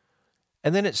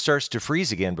 and then it starts to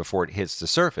freeze again before it hits the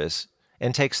surface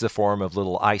and takes the form of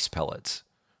little ice pellets.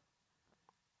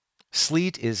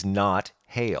 Sleet is not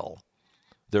hail.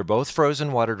 They're both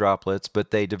frozen water droplets,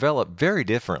 but they develop very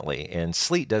differently, and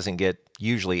sleet doesn't get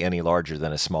usually any larger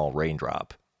than a small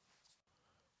raindrop.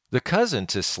 The cousin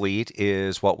to sleet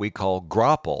is what we call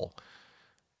graupel.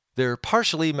 They're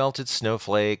partially melted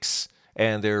snowflakes,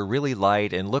 and they're really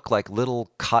light and look like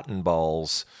little cotton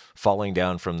balls falling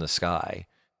down from the sky.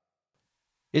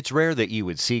 It's rare that you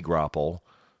would see graupel,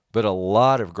 but a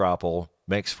lot of graupel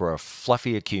makes for a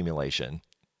fluffy accumulation.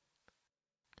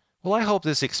 Well, I hope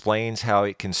this explains how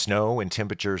it can snow when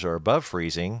temperatures are above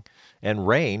freezing and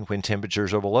rain when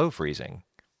temperatures are below freezing.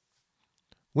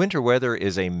 Winter weather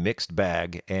is a mixed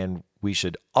bag, and we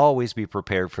should always be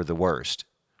prepared for the worst,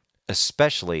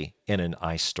 especially in an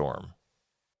ice storm.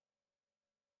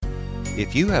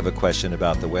 If you have a question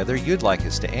about the weather you'd like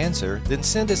us to answer, then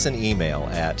send us an email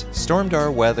at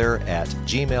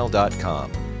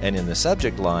stormdarweather@gmail.com, and in the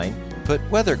subject line, put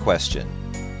weather question.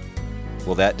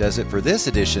 Well, that does it for this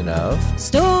edition of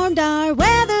Stormdar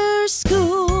Weather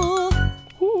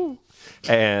School.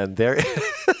 And there,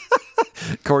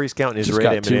 Corey's counting his Just red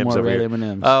got M&Ms two more over red here.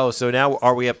 M&Ms. Oh, so now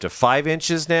are we up to 5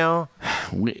 inches now?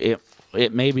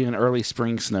 It may be an early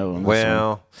spring snow. On this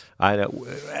Well, I know,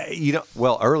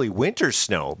 early winter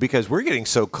snow, because we're getting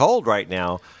so cold right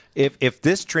now. If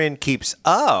this trend keeps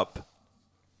up,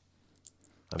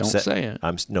 Don't say it.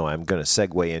 I'm going to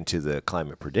segue into the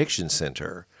Climate Prediction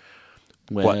Center.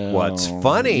 one. What's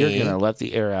funny? You're going to let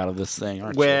the air out of this thing,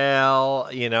 aren't you?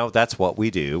 Well, that's what we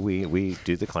do. We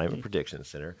do the Climate Prediction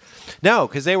Center. No,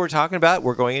 because they were talking about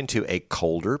we're going into a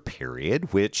colder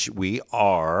period, which we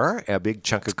are, a big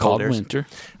chunk of cold Called air. winter.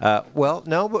 Well,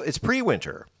 no, but it's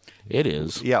pre-winter. It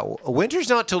is. Yeah, winter's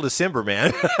not till December,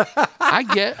 man.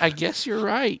 I guess you're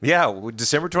right. Yeah,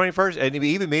 December 21st, and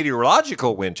even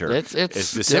meteorological winter. It's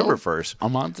December still 1st. a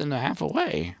month and a half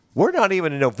away. We're not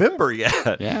even in November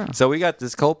yet. Yeah. So we got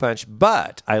this cold punch.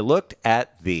 But I looked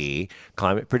at the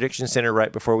Climate Prediction Center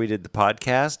right before we did the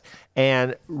podcast.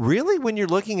 And really, when you're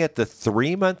looking at the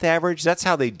 3-month average, that's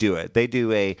how they do it. They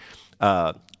do a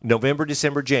November,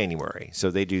 December, January.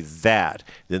 So they do that.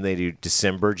 Then they do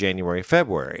December, January,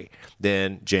 February.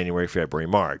 Then January, February,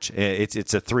 March.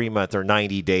 It's a 3-month or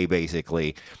 90-day,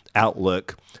 basically,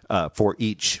 outlook for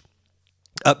each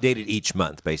updated each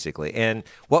month, basically. And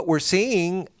what we're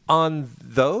seeing on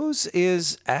those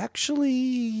is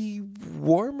actually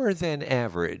warmer than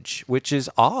average, which is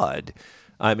odd.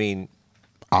 I mean,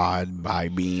 Odd by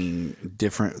being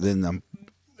different than the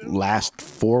last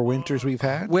 4 winters we've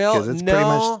had? Well, because it's pretty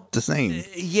much the same.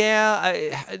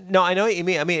 yeah, I know what you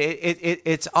mean. I mean,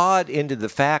 it's odd into the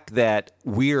fact that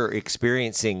we're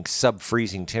experiencing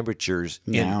sub-freezing temperatures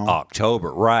in Now.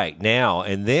 October right now,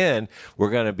 and then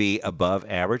we're going to be above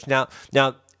average. Now,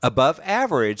 above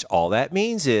average, all that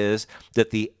means is that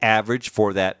the average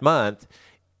for that month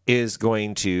is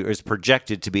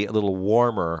projected to be a little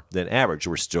warmer than average.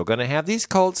 We're still going to have these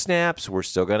cold snaps. We're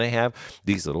still going to have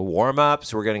these little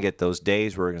warm-ups. We're going to get those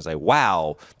days where we're going to say,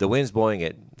 wow, the wind's blowing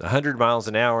at 100 miles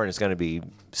an hour and it's going to be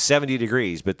 70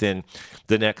 degrees. But then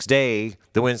the next day,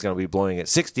 the wind's going to be blowing at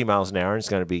 60 miles an hour and it's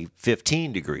going to be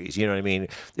 15 degrees. You know what I mean?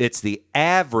 It's the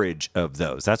average of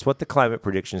those. That's what the Climate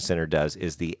Prediction Center does,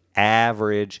 is the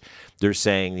average. They're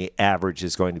saying the average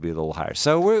is going to be a little higher.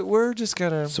 So we're just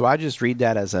going to... So I just read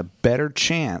that as a better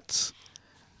chance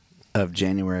of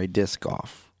January disc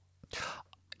golf.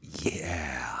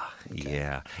 Yeah.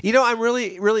 I'm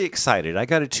really, really excited. I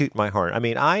got to toot my horn. I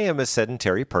mean, I am a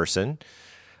sedentary person.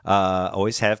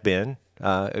 Always have been.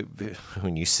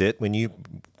 When you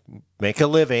make a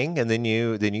living, and then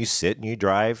you sit and you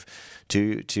drive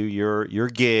to your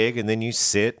gig, and then you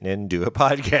sit and do a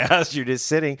podcast. You're just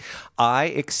sitting. I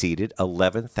exceeded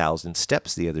 11,000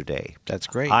 steps the other day. That's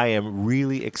great. I am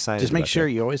really excited. Just make about sure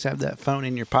that. you always have that phone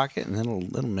in your pocket, and then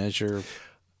it'll measure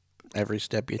every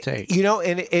step you take. You know,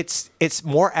 and it's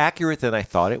more accurate than I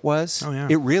thought it was. Oh, yeah.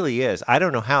 It really is. I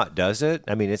don't know how it does it.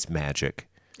 I mean, it's magic.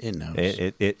 It knows.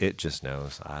 It just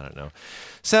knows. I don't know.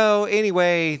 So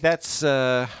anyway, that's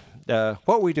what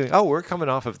are we doing? Oh, we're coming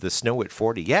off of the snow at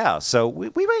 40. Yeah, so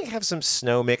we might have some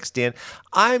snow mixed in.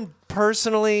 I'm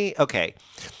personally okay.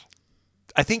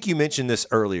 I think you mentioned this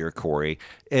earlier, Corey.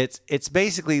 It's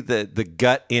basically the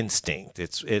gut instinct.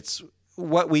 It's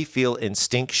what we feel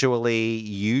instinctually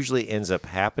usually ends up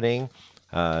happening.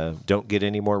 Don't get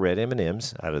any more red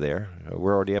M&Ms out of there.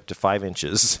 We're already up to 5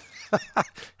 inches.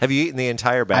 Have you eaten the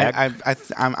entire bag?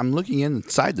 I'm looking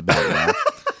inside the bag now,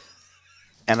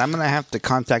 and I'm going to have to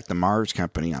contact the Mars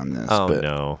company on this. Oh, but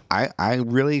no. I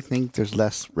really think there's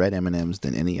less red M&Ms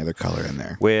than any other color in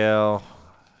there. Well,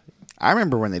 I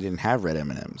remember when they didn't have red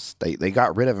M&Ms. They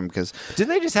got rid of them because didn't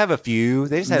they just have a few?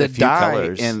 They just had the a few dye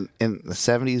colors. in the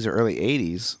 70s or early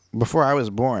 80s, before I was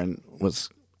born, was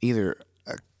either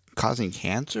causing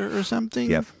cancer or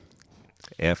something. Yep.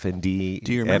 F&D.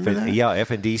 Do you remember that? Yeah,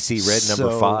 F&DC red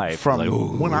number 5. From Like,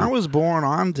 ooh. when I was born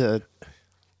on to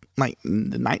like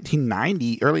the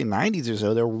 1990, early 90s or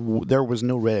so, there was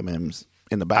no red M&Ms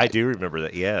in the bag. I do remember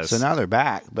that, yes. So now they're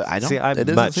back, but I don't. See, I'm it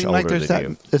doesn't much seem like older there's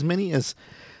than that as many as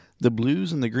the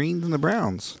blues and the greens and the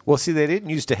browns. Well, see, they didn't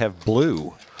used to have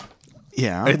blue.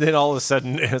 Yeah, And then all of a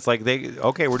sudden, it's like,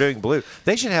 we're doing blue.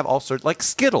 They should have all sorts, like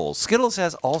Skittles. Skittles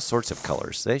has all sorts of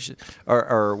colors. They should,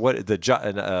 or what,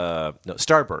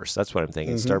 Starburst. That's what I'm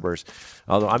thinking, Starburst.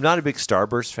 Although I'm not a big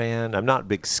Starburst fan. I'm not a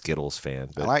big Skittles fan.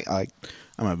 But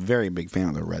I'm a very big fan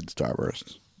of the red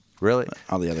Starbursts. really?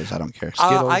 All the others, I don't care.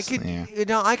 Skittles, I could, yeah.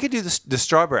 I could do the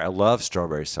strawberry. I love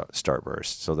strawberry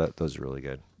Starburst. So those are really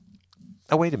good.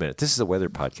 Oh, wait a minute. This is a weather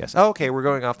podcast. Oh, okay, we're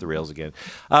going off the rails again.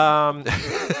 Why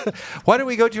don't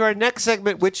we go to our next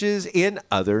segment, which is in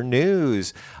other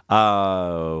news?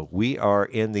 We are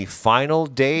in the final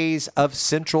days of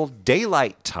Central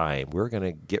Daylight Time. We're going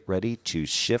to get ready to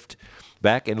shift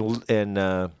back and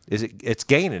it's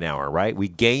gain an hour, right? We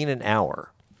gain an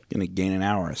hour. Going to gain an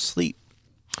hour of sleep.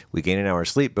 We gain an hour of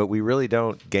sleep, but we really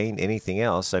don't gain anything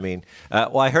else. I mean,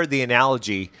 I heard the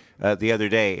analogy the other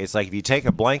day. It's like if you take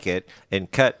a blanket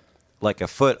and cut like a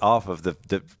foot off of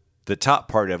the top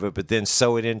part of it, but then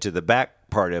sew it into the back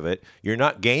part of it, you're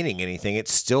not gaining anything.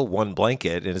 It's still one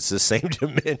blanket, and it's the same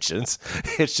dimensions.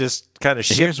 It's just kind of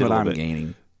shifted Here's what a little I'm bit.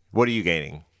 gaining. What are you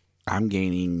gaining? I'm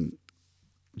gaining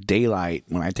daylight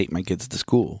when I take my kids to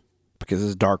school because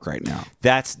it's dark right now.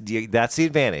 That's the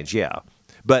advantage, yeah.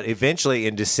 But eventually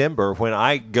in December, when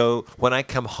I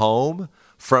come home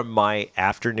from my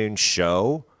afternoon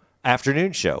show,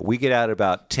 we get out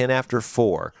about 10 after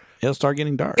 4. It'll start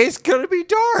getting dark. It's going to be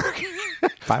dark.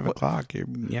 5 o'clock.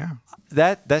 Yeah.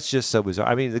 That's just so bizarre.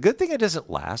 I mean, the good thing it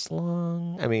doesn't last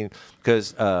long. I mean,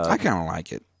 because I kind of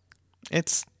like it.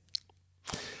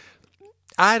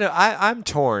 I'm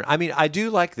torn. I mean, I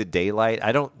do like the daylight.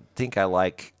 I don't think I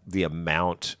like the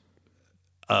amount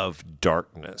of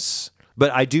darkness.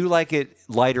 But I do like it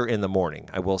lighter in the morning.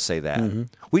 I will say that. Mm-hmm.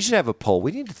 We should have a poll.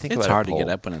 We need to think about it. It's hard to get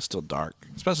up when it's still dark,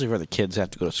 especially for the kids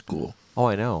have to go to school. Oh,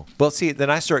 I know. Well, see, then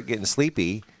I start getting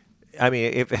sleepy. I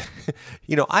mean, if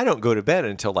I don't go to bed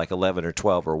until like 11 or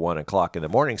 12 or 1 o'clock in the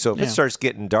morning. So if it starts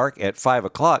getting dark at 5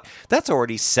 o'clock, that's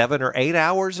already 7 or 8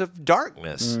 hours of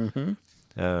darkness.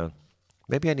 Mm-hmm.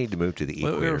 Maybe I need to move to the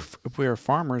equator. If we were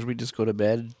farmers, we'd just go to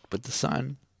bed with the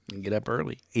sun and get up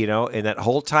early. And that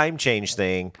whole time change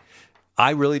thing,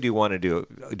 I really do want to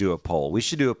do a poll. We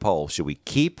should do a poll. Should we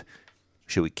keep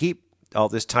all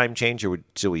this time change, or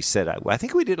should we set out? I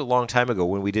think we did a long time ago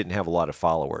when we didn't have a lot of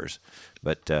followers.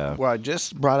 But well, I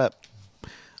just brought up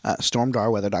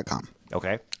stormdarweather.com.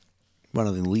 Okay. One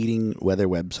of the leading weather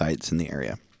websites in the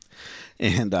area.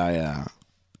 And I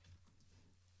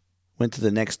went to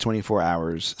the next 24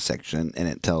 hours section, and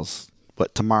it tells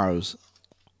what tomorrow's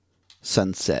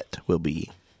sunset will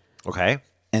be. Okay.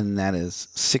 And that is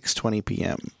 6:20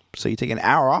 p.m. So you take an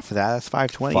hour off of that, that's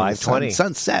 5:20. 5:20.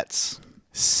 Sun sets.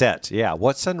 Set, yeah.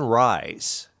 What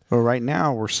sunrise? Well, right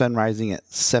now we're sunrising at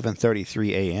 7:33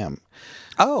 a.m.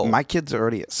 Oh. My kids are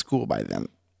already at school by then.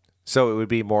 So it would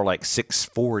be more like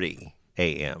 6:40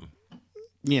 a.m.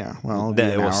 Yeah, well,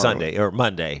 It was Sunday or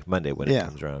Monday when it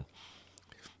comes around.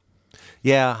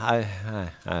 Yeah,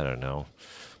 I don't know.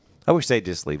 I wish they'd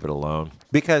just leave it alone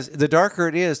because the darker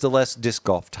it is, the less disc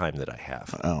golf time that I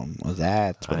have. Well,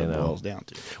 that's what I it know. boils down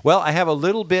to. Well, I have a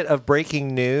little bit of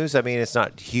breaking news. I mean, it's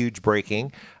not huge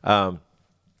breaking.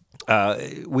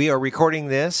 We are recording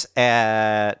this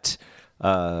at,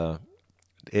 right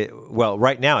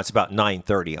now it's about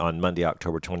 9:30 on Monday,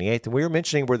 October 28th. And we were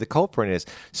mentioning where the cold front is.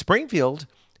 Springfield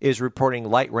is reporting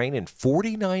light rain and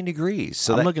 49 degrees.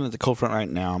 So I'm looking at the cold front right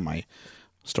now on my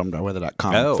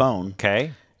stormdarweather.com phone.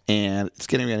 Okay. And it's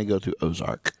getting ready to go through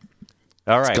Ozark.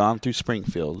 All It's right. gone through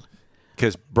Springfield.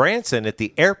 Because Branson at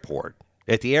the airport,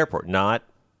 not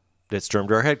at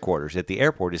Stormdar headquarters, at the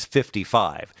airport is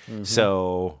 55.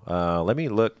 So let me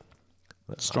look.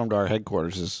 Stormdar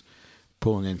headquarters is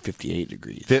pulling in 58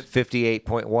 degrees.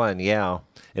 58.1, yeah.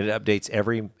 And it updates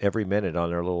every minute on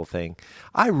their little thing.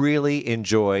 I really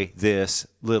enjoy this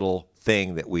little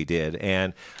thing that we did.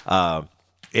 And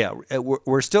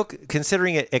we're still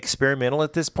considering it experimental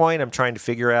at this point. I'm trying to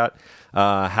figure out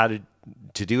how to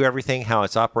do everything, how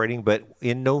it's operating. But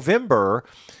in November,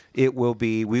 we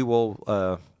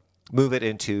will move it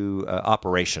into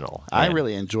operational. I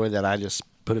really enjoy that. I just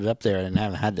put it up there and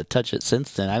haven't had to touch it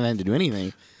since then. I haven't had to do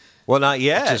anything. Well, not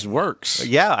yet. It just works.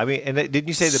 Yeah, I mean, and didn't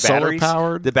you say the Solar batteries?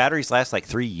 powered. The batteries last like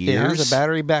 3 years. It has a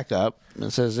battery backup. It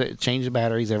says it change the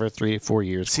batteries every 3 to 4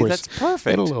 years. See, that's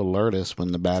perfect. It'll alert us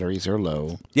when the batteries are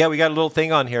low. Yeah, we got a little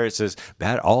thing on here. It says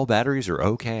all batteries are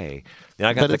okay. And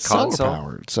I got But the it's console. solar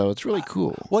powered, so it's really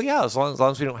cool. Well, yeah, as long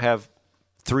as we don't have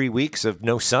 3 weeks of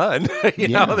no sun,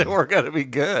 then we're going to be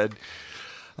good.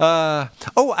 I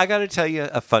got to tell you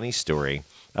a funny story.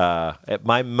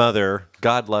 My mother,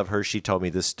 God love her, she told me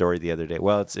this story the other day.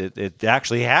 Well, it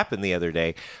actually happened the other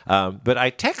day. But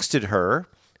I texted her.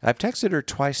 I've texted her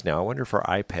twice now. I wonder if her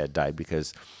iPad died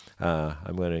because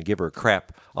I'm going to give her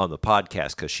crap on the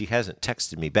podcast because she hasn't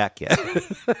texted me back yet.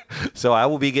 So I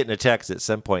will be getting a text at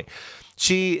some point.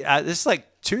 This is like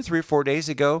 2, 3, 4 days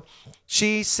ago.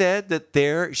 She said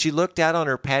that she looked out on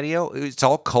her patio. It's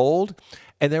all cold.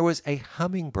 And there was a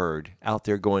hummingbird out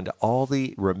there going to all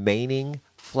the remaining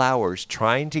flowers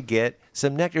trying to get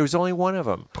some nectar. There was only one of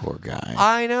them. Poor guy.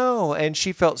 I know. And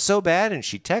she felt so bad, and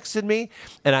she texted me,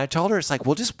 and I told her, it's like,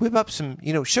 well, just whip up some,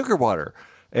 sugar water.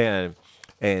 And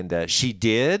she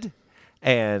did.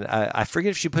 And I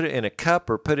forget if she put it in a cup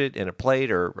or put it in a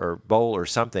plate or bowl or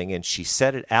something, and she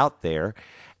set it out there.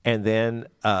 And then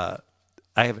I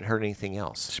haven't heard anything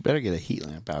else. She better get a heat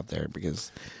lamp out there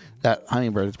because that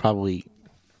hummingbird is probably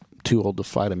too old to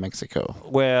fly to Mexico.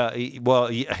 Well,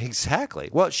 yeah,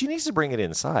 exactly. Well, she needs to bring it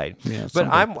inside. Yeah, but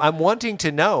I'm wanting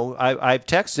to know. I've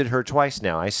texted her twice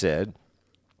now. I said,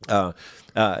 I'm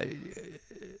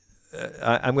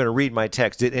going to read my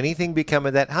text. Did anything become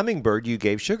of that hummingbird you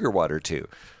gave sugar water to?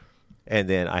 And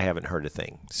then I haven't heard a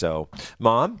thing. So,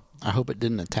 Mom, I hope it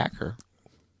didn't attack her.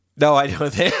 no, I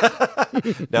don't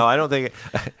think. No, I don't think.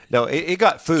 No, it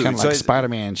got food. Kind of like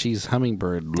Spider-Man. She's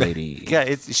hummingbird lady. Yeah,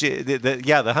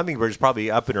 the hummingbird is probably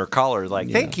up in her collar,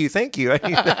 like thank you.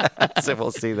 So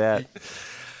we'll see that.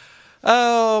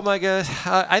 Oh my God!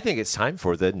 I think it's time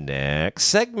for the next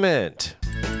segment.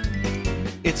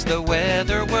 It's the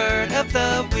weather word of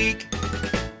the week,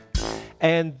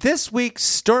 and this week's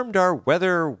Stormdar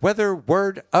weather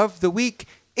word of the week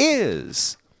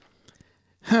is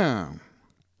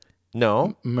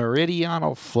no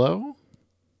Meridional flow.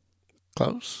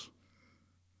 Close.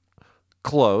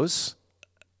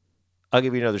 I'll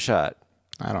give you another shot.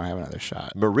 I don't have another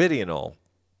shot. Meridional.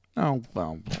 Oh,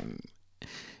 well.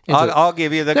 I'll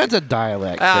give you the. That's a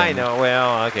dialect. I thing. know.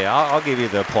 Well, okay. I'll give you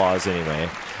the applause anyway.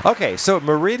 Okay. So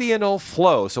meridional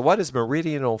flow. So what does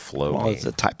meridional flow Well, mean? it's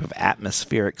a type of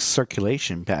atmospheric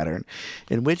circulation pattern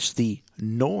in which the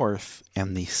north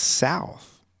and the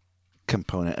south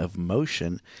component of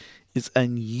motion is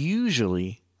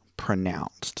unusually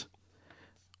pronounced.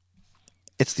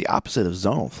 It's the opposite of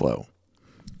zonal flow.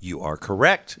 You are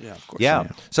correct. Yeah, of course I Yeah.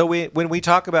 am. So when we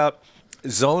talk about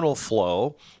zonal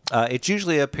flow, it's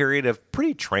usually a period of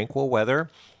pretty tranquil weather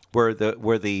where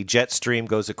the jet stream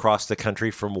goes across the country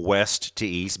from west to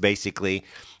east, basically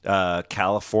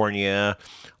California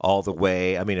all the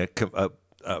way. I mean,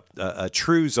 a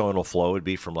true zonal flow would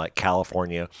be from like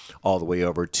California all the way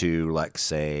over to like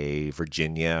say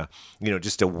Virginia,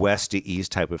 just a west to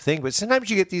east type of thing. But sometimes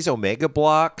you get these omega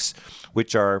blocks,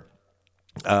 which are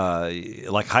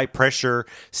like high pressure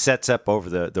sets up over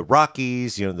the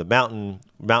Rockies, the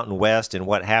mountain west, and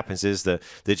what happens is the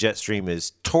jet stream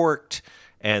is torqued,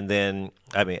 and then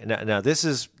now this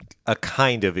is a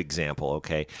kind of example,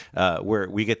 okay, where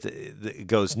we get it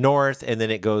goes north, and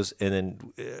then it goes, and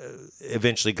then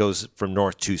eventually goes from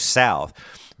north to south.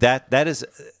 That is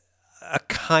a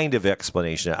kind of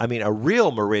explanation. I mean, a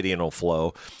real meridional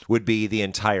flow would be the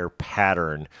entire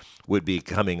pattern would be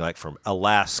coming like from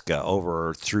Alaska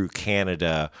over through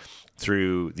Canada,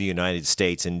 through the United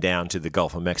States and down to the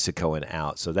Gulf of Mexico and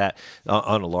out. So that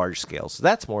on a large scale. So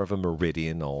that's more of a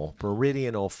meridional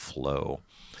flow.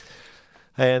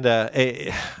 And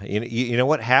you know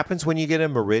what happens when you get a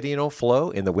meridional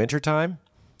flow in the wintertime?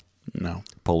 No.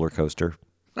 Polar coaster.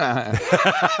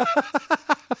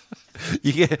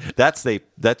 That's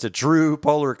a true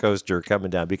polar coaster coming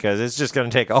down, because it's just going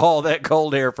to take all that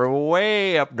cold air from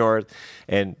way up north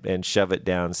and shove it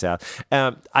down south.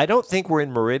 I don't think we're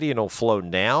in meridional flow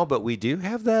now, but we do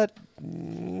have that.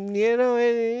 Can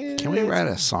we write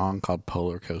a song called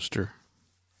Polar Coaster?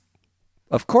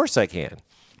 Of course I can,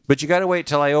 but you got to wait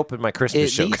till I open my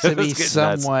Christmas show. It needs to be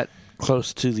somewhat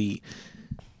close to the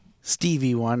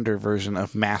Stevie Wonder version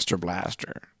of Master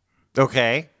Blaster.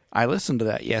 Okay. I listened to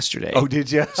that yesterday. Oh,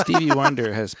 did you? Stevie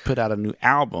Wonder has put out a new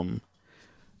album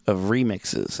of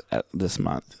remixes this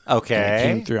month. Okay. And it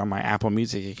came through on my Apple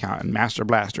Music account, and Master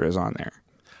Blaster is on there.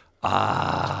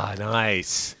 Ah,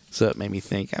 nice. So it made me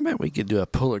think, I bet we could do a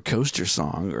Polar Coaster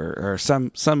song or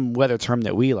some weather term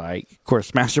that we like. Of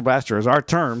course, Master Blaster is our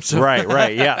term. So.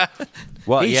 Right, yeah.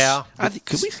 Well, yeah. I think,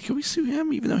 could we sue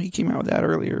him, even though he came out with that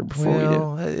earlier before we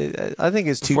did? I think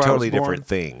it's two Before I was totally born. different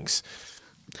things.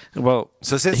 Well,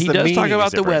 So since he the does talk meaning about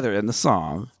is the different. weather in the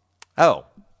song, Oh,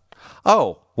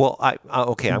 well,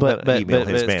 okay. I'm going to email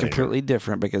his it's manager. completely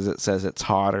different because it says it's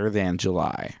hotter than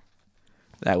July.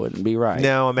 That wouldn't be right.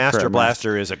 No, a Master For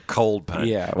Blaster is a cold pun.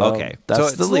 Yeah, well, okay. that's so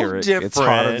it's the a little lyric. different. It's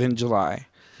hotter than July.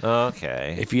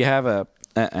 Okay. If you have an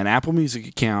Apple Music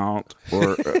account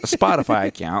or a Spotify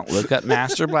account, look up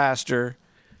Master Blaster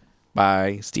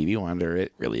by Stevie Wonder.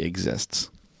 It really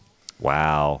exists.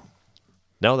 Wow.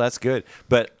 No, that's good.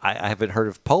 But I haven't heard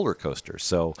of Polar Coaster,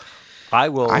 so I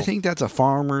will. I think that's a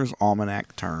farmer's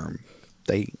almanac term.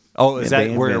 Is that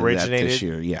they where it invented that originated? this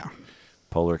year? Yeah.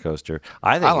 Polar Coaster.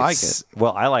 I like it.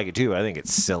 Well, I like it too. I think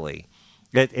it's silly.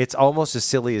 It's almost as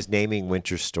silly as naming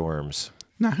winter storms.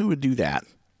 Now, who would do that?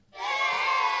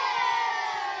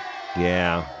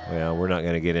 Yeah, well, we're not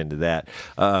going to get into that.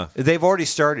 They've already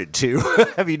started too.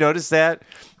 Have you noticed that?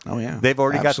 Oh yeah, They've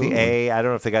already absolutely. got the A. I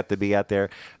don't know if they got the B out there.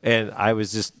 And I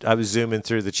was zooming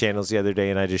through the channels the other day,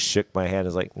 and I just shook my head. I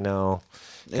was like, no,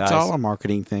 It's guys, all a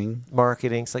marketing thing.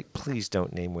 marketing. It's like, please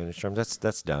don't name winter storms.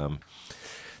 That's dumb.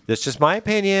 That's just my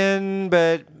opinion,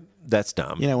 but that's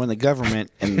dumb. You know, when the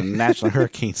government and the National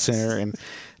Hurricane Center and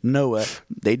NOAA,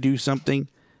 they do something,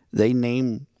 they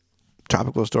name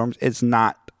tropical storms. It's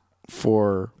not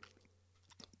for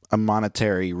a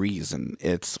monetary reason.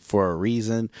 It's for a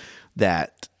reason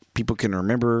that people can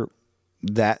remember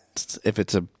that if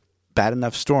it's a bad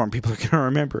enough storm, people can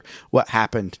remember what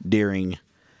happened during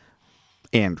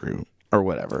Andrew or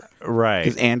whatever. Right.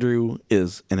 Because Andrew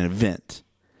is an event.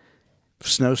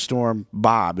 Snowstorm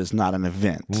Bob is not an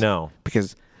event. No.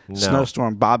 Because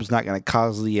Snowstorm Bob's not going to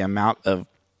cause the amount of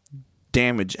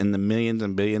damage in the millions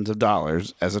and billions of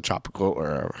dollars as a tropical or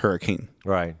a hurricane.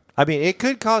 Right. I mean, it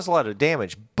could cause a lot of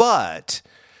damage, but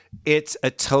it's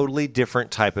a totally different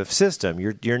type of system.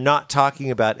 You're not talking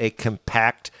about a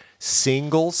compact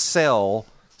single cell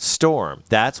storm.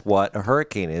 That's what a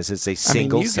hurricane is. It's a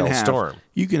single cell storm.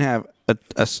 You can have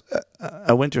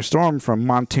a winter storm from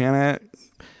Montana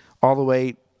all the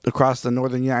way across the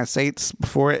northern United States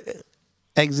before it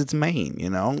exits Maine, you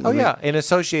know? Oh, yeah. An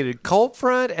associated cold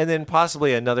front and then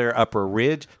possibly another an upper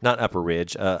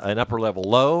level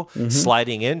low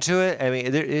sliding into it. I mean,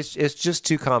 it's just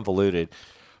too convoluted.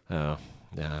 Oh,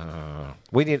 no.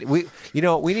 We need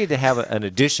to have an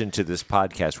addition to this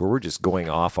podcast where we're just going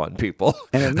off on people.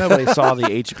 And if nobody saw the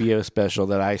HBO special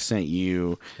that I sent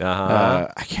you,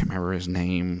 I can't remember his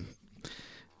name.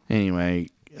 Anyway,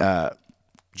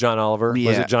 John Oliver. Was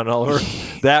Yeah. it John Oliver?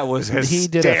 That was hysterical. he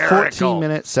did a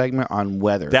 14-minute segment on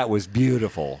weather. That was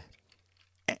beautiful.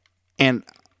 And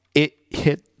it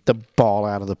hit the ball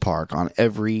out of the park on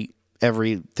everything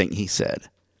he said.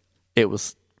 It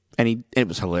was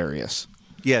hilarious.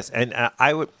 Yes, and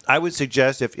I would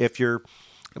suggest if you're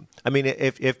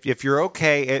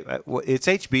okay, it's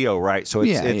HBO, right? So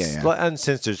it's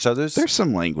uncensored. So There's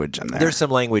some language in there. There's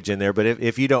some language in there, but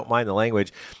if you don't mind the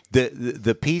language,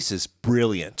 the piece is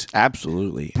brilliant.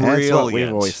 Absolutely. That's what we've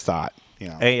Brilliant. always thought. You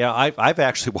know. And I've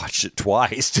actually watched it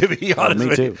twice, to be honest me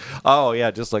with you. too. Oh yeah,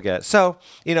 just look at it. So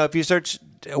if you search,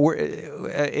 is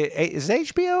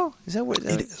it HBO? Is that what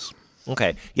It is.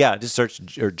 Okay, yeah, just search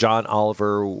John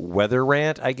Oliver weather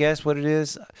rant. I guess what it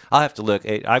is. I'll have to look.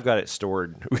 I've got it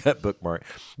stored, bookmark.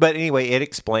 But anyway, it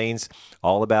explains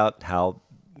all about how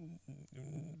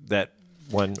that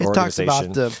one It talks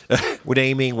organization. about the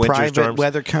naming winter private storms.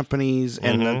 weather companies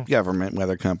and the government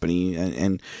weather company,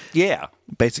 and Yeah.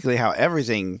 basically how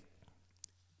every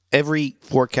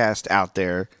forecast out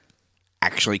there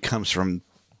actually comes from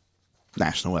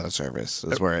National Weather Service.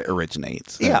 Is where it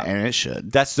originates. Yeah. And it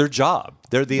should. That's their job.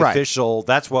 They're the Right. official.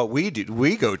 That's what we do.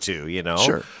 We go to,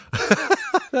 Sure.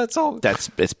 That's all.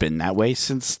 It's been that way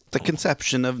since the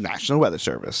conception of National Weather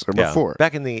Service or Yeah. before.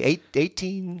 Back in the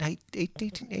 18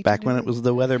 Back when it was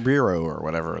the Weather Bureau or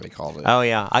whatever they called it. Oh,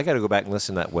 yeah. I got to go back and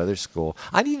listen to that weather school.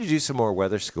 I need to do some more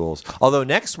weather schools. Although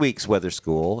next week's weather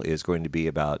school is going to be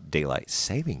about daylight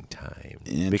saving time.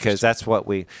 Because that's what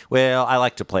I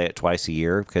like to play it twice a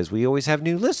year because we always have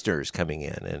new listeners coming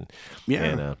in.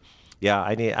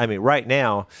 Right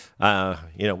now,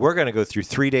 we're going to go through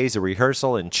 3 days of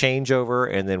rehearsal and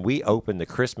changeover, and then we open the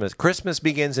Christmas. Christmas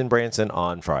begins in Branson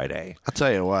on Friday. I'll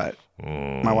tell you what.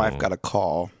 My wife got a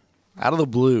call out of the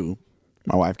blue.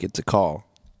 My wife gets a call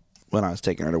when I was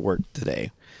taking her to work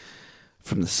today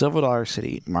from the Silver Dollar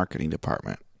City marketing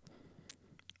department.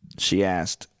 She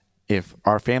asked if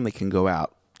our family can go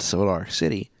out to Silver Dollar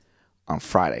City on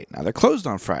Friday. Now, they're closed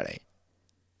on Friday.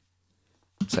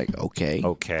 It's like, okay.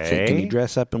 Okay. So can you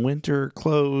dress up in winter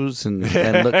clothes and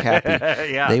look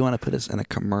happy? Yeah. They want to put us in a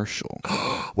commercial.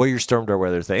 Wear your storm door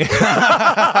weather thing.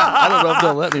 I don't know if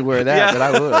they'll let me wear that, but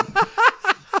I would.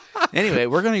 Anyway,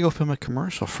 we're going to go film a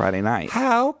commercial Friday night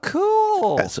How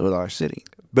cool! at Silver Dollar City.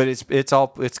 But it's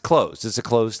closed. It's a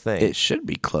closed thing. It should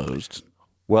be closed.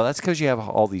 Well, that's because you have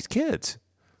all these kids.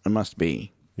 It must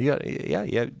be. You got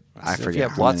yeah. I if forget you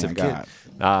have how lots many of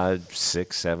I kids.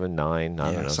 6, 7, 9.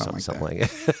 I don't know, something like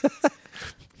that.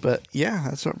 But yeah,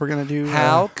 that's what we're going to do.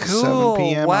 How cool. 7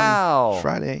 p.m. Wow. on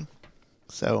Friday.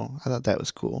 So I thought that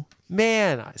was cool.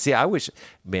 Man, see,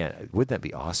 wouldn't that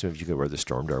be awesome if you could wear the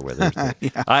storm door weather thing?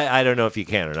 Yeah. I don't know if you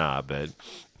can or not, but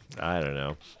I don't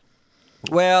know.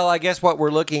 Well, I guess what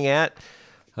we're looking at,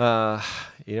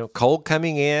 cold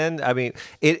coming in. I mean,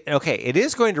 it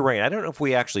is going to rain. I don't know if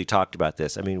we actually talked about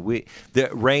this. I mean, the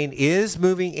rain is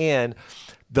moving in.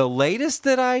 The latest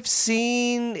that I've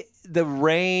seen, the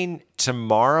rain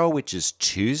tomorrow, which is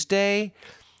Tuesday,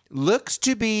 looks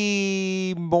to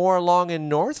be more along and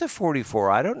north of 44.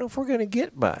 I don't know if we're going to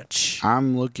get much.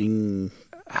 I'm looking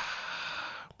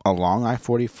along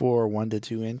I-44, 1 to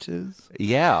 2 inches.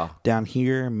 Yeah. Down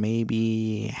here,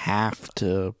 maybe half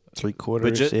to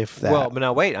 3/4, if that. Well,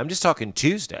 now wait. I'm just talking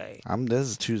Tuesday. This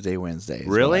is Tuesday, Wednesday.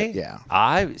 Really? Yeah.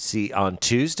 I see on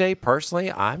Tuesday,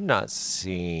 personally, I'm not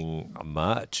seeing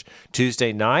much.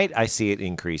 Tuesday night, I see it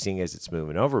increasing as it's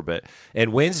moving over.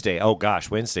 And Wednesday, oh gosh,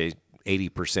 Wednesday,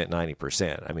 80%,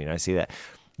 90%. I mean, I see that.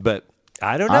 But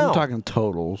I don't know. I'm talking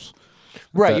totals.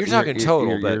 Right, But you're talking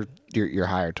total, but your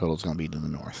higher total is going to be to the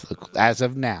north as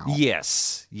of now.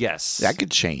 yes. That could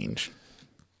change.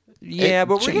 Yeah, It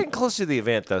but we're change- getting close to the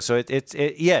event, though. So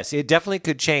yes, it definitely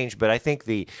could change. But I think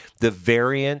the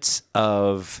variance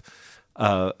of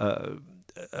model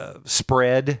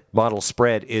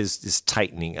spread is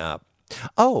tightening up.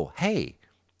 Oh, hey,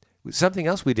 something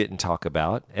else we didn't talk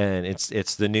about, and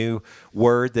it's the new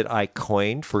word that I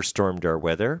coined for storm door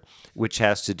weather, which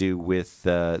has to do with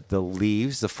the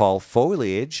leaves, the fall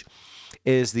foliage,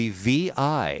 is the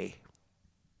VI.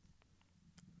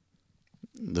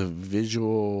 The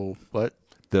visual, what?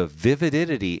 The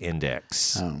vividity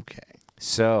index. Okay.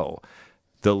 So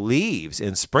the leaves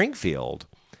in Springfield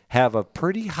have a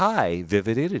pretty high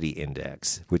vividity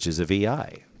index, which is a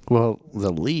VI. Well,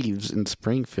 the leaves in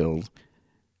Springfield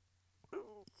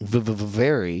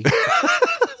vary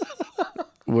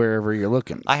wherever you're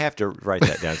looking. I have to write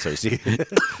that down so you see.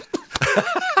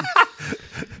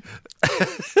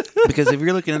 Because if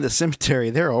you're looking at the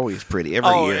cemetery, they're always pretty every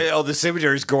year. Oh, the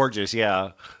cemetery is gorgeous.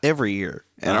 Yeah. Every year.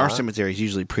 And our cemetery is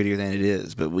usually prettier than it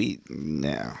is, but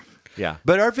no. Yeah.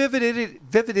 But our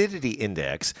vividity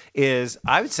index is,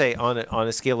 I would say, on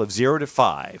a scale of 0 to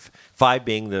 5, 5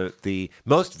 being the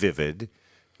most vivid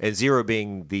and 0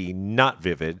 being the not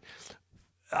vivid,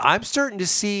 I'm starting to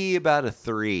see about a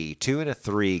 3, 2 and a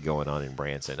 3 going on in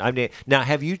Branson. I mean, now,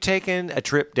 have you taken a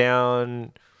trip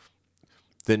down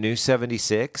the new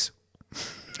 76?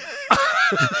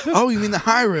 Oh, you mean the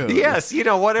high road? Yes,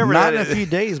 whatever. Not that in a is. few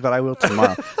days, but I will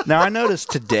tomorrow. Now, I noticed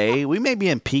today, we may be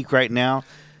in peak right now.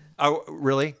 Oh,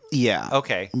 really? Yeah.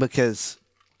 Okay. Because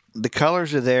the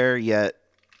colors are there, yet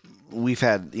we've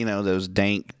had, those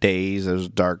dank days, those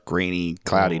dark, rainy,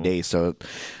 cloudy days, so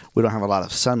we don't have a lot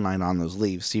of sunlight on those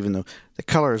leaves, even though the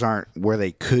colors aren't where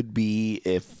they could be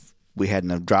if we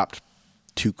hadn't have dropped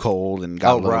too cold and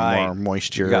got a little more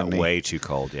moisture. Got way too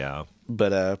cold, yeah.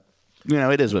 But,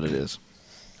 it is what it is.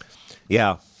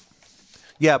 Yeah.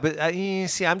 Yeah, but you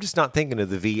see, I'm just not thinking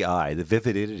of the VI, the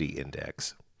Vividity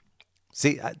Index.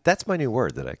 See, that's my new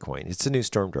word that I coined. It's a new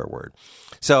Storm Door word.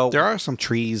 So There are some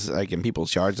trees like in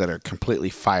people's yards that are completely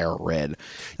fire red.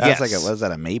 That's Yes. was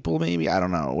that a maple? Maybe I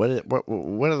don't know.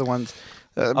 What are the ones?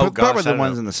 gosh, probably I the don't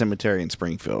ones know. in the cemetery in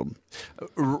Springfield.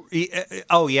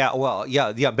 Oh yeah, well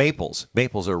yeah, maples.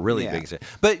 Maples are really Yeah. big.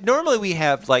 But normally we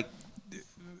have like,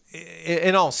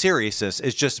 in all seriousness,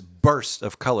 it's just bursts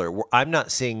of color. I'm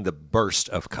not seeing the burst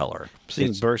of color. Seeing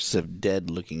It's- bursts of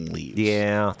dead-looking leaves.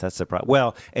 Yeah, that's the problem.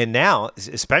 Well, and now,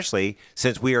 especially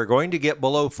since we are going to get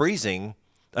below freezing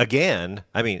again.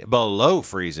 I mean, below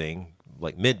freezing,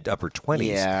 like mid upper 20s.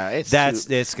 Yeah, it's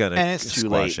gonna and it's too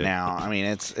squash late it. now. I mean,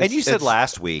 it's And you said it's-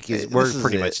 last week this we're is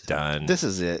pretty it. much done. This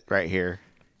is it right here.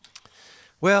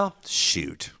 Well,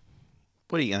 shoot.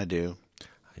 What are you gonna do?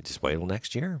 I just wait till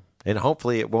next year, and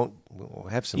hopefully it won't we'll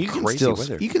have some You can crazy still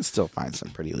weather. you can still find some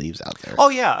pretty leaves out there. Oh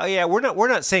yeah. We're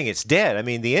not saying it's dead. I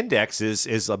mean, the index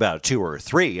is about a 2 or a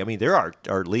 3. I mean, there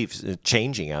are leaves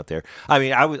changing out there. I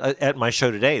mean, I was at my show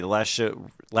today, the last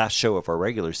show of our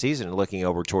regular season, looking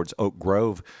over towards Oak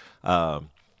Grove.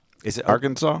 Is it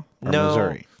Arkansas or No,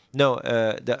 Missouri? no.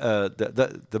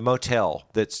 The motel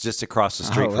that's just across the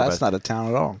street. Oh, from that's us. not a town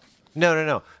at all.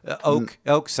 No.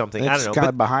 Oak something. I It's don't know.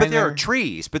 kinda But behind there are there.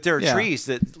 trees. But there are Yeah. trees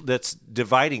that's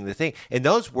dividing the thing, and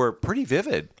those were pretty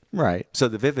vivid. Right. So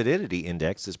the vividity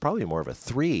index is probably more of a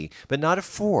 3, but not a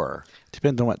 4.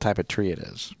 Depends on what type of tree it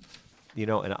is. You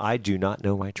know, and I do not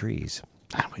know my trees.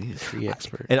 We need a tree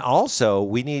expert. And also,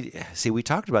 we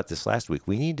talked about this last week.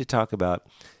 We need to talk about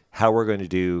how we're going to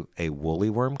do a woolly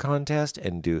worm contest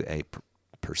and do a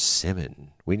persimmon.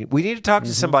 We need to talk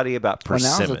to somebody about Well,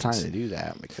 persimmons. now's the time to do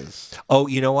that because Oh,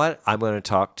 you know what? I'm going to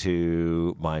talk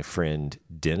to my friend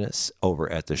Dennis over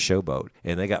at the Showboat,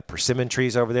 and they got persimmon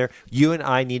trees over there. You and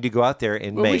I need to go out there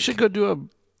and we make. should go do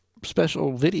a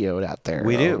special video out there.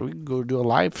 We do. We can go do a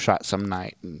live shot some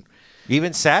night and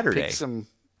Even Saturday. pick some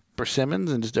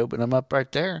persimmons and just open them up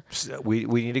right there. We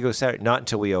need to go Saturday. Not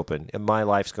until we open. And my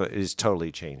life is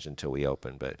totally changed until we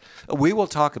open. But we will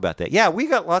talk about that. Yeah, we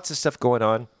got lots of stuff going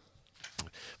on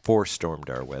for Storm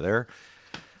Door weather.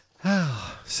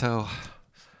 So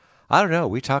I don't know.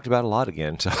 We talked about a lot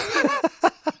again. So.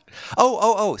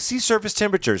 Oh! Sea surface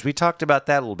temperatures. We talked about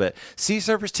that a little bit. Sea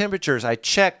surface temperatures. I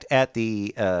checked at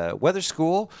the weather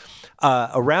school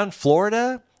around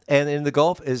Florida and in the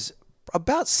Gulf is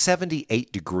about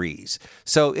 78 degrees.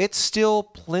 So it's still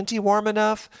plenty warm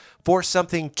enough for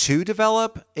something to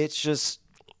develop. It's just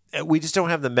we just don't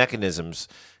have the mechanisms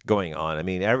going on. I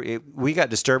mean, we got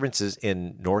disturbances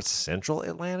in north central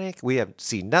Atlantic. We have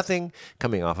seen nothing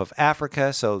coming off of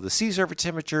Africa. So the sea surface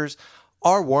temperatures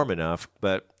are warm enough,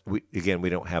 but we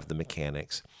don't have the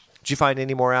mechanics. Did you find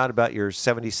any more out about your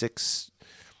 76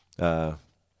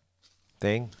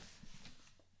 thing?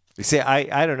 You see,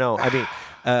 I don't know. I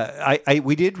mean,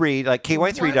 we did read, like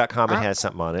KY3.com, it has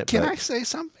something on it. Can but I say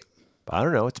something? I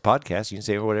don't know. It's a podcast. You can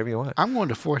say whatever you want. I'm going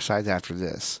to Forsyth after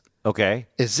this. Okay.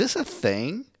 Is this a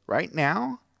thing right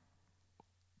now?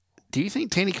 Do you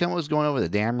think Taneycomo is going over the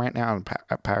dam right now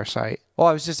at Parasite? Well,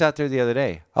 I was just out there the other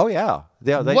day. Oh, yeah.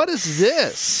 What is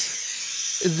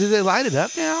this? Do they light it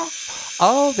up now?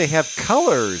 Oh, they have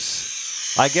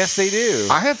colors. I guess they do.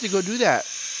 I have to go do that.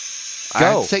 I Go,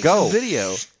 have to take go. some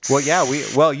video. Well,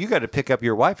 yeah. You got to pick up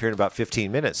your wife here in about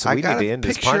 15 minutes. So I we got need to a end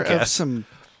this picture podcast.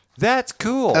 That's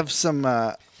cool. of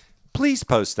some. Please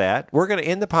post that. We're going to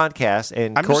end the podcast,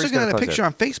 and I'm Corey's just looking going at to a post picture it.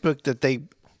 on Facebook that they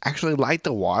actually light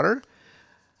the water.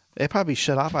 They probably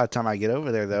shut off by the time I get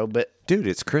over there, though. But Dude,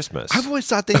 it's Christmas. I've always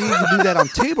thought they needed to do that on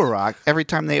Table Rock every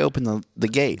time they open the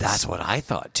gates. That's what I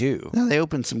thought too. Now they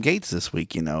opened some gates this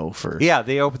week, for Yeah,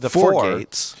 they opened the four four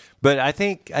gates. But I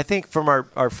think from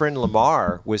our friend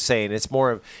Lamar was saying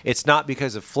it's not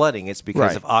because of flooding, it's because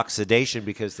Right. of oxidation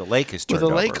because the lake is Well, turned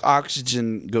the over. lake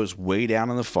oxygen goes way down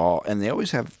in the fall, and they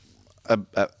always have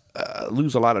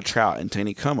lose a lot of trout in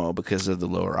Taneycomo because of the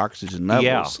lower oxygen levels.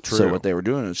 Yeah, So true. what they were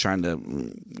doing is trying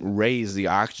to raise the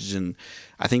oxygen.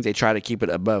 I think they try to keep it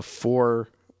above 4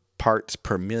 parts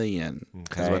per million is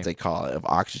Okay. what they call it, of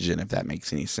oxygen, if that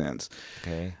makes any sense.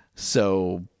 Okay.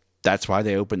 So that's why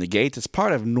they opened the gates. It's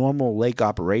part of normal lake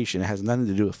operation. It has nothing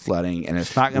to do with flooding, and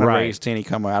it's not going Right. to raise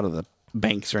Taneycomo out of the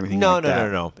banks or anything No, like no,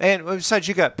 that. no. And besides,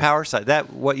 you got power site.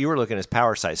 That what you were looking at is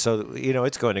power site. So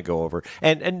it's going to go over.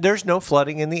 And there's no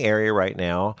flooding in the area right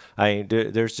now.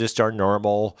 There's just our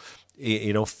normal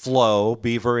flow,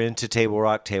 Beaver into Table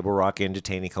Rock into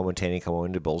Taneycomo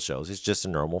into Bull Shoals. It's just a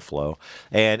normal flow.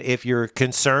 And if you're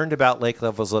concerned about lake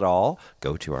levels at all,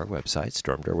 go to our website,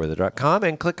 stormdarweather.com,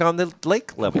 and click on the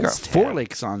lake levels We got tab. 4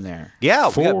 lakes on there. Yeah,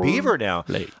 we got 4 Beaver now.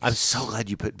 lakes. I'm so glad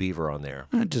you put Beaver on there.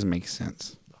 It just makes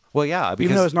sense. Well, yeah, because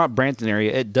Even though it's not Branson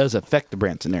area, it does affect the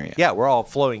Branson area. yeah, we're all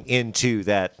flowing into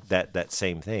that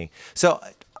same thing. So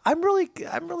I'm really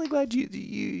glad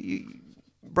you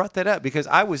brought that up, because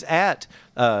I was at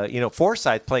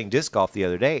Forsyth playing disc golf the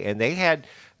other day, and they had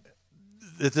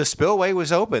the spillway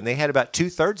was open. They had about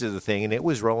 2/3 of the thing, and it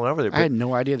was rolling over there. I had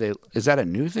no idea. Is that a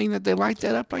new thing that they light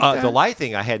that up like that? The light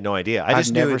thing, I had no idea. I I've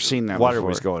just never knew seen that water before.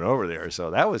 was going over there,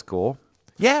 so that was cool.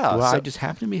 Yeah. Well, so- I just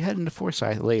happened to be heading to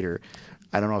Forsyth later.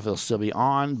 I don't know if it'll still be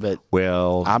on, but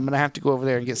well, I'm going to have to go over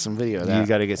there and get some video of that. you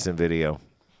got to get some video.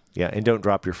 Yeah, and don't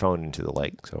drop your phone into the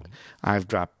lake. So I've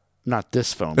dropped, not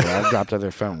this phone, but I've dropped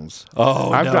other phones.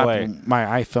 Oh, I've no dropped way. my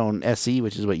iPhone SE,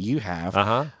 which is what you have.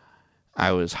 Uh-huh.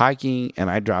 I was hiking,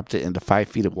 and I dropped it into 5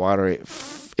 feet of water. It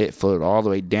floated all the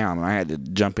way down, and I had to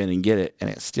jump in and get it, and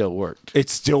it still worked. It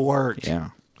still worked.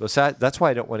 Yeah. Well, so that's why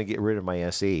I don't want to get rid of my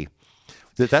SE.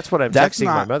 That's what I'm texting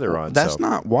my mother on. That's so.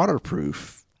 not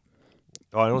waterproof.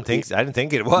 Oh, I didn't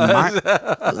think it was.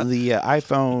 The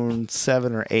iPhone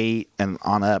 7 or 8 and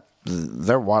on up,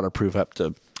 they're waterproof up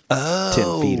to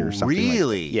 10 feet or something.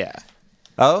 Really? Yeah.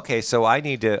 Oh, okay, so I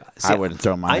need to. I wouldn't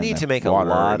throw mine. I in need the to make a water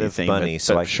or lot of anything, money, but,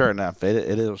 so but sure enough,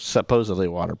 it is supposedly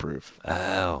waterproof.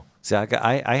 Oh, see,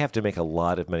 I have to make a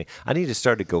lot of money. I need to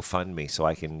start a GoFundMe so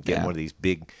I can get Yeah. one of these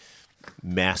big,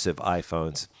 massive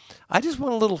iPhones. I just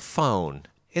want a little phone.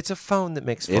 It's a phone that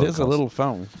makes phone It is a calls. little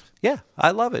phone. Yeah, I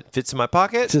love it. Fits in my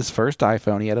pocket. It's his first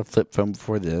iPhone. He had a flip phone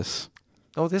before this.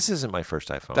 Oh, this isn't my first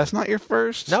iPhone. That's not your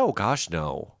first? No, gosh,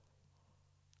 no.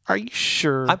 Are you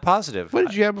sure? I'm positive. What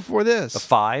did you have before this? A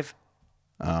 5.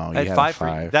 Oh, you I had had 5. a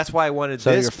 5. That's why I wanted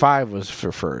So this. your 5 was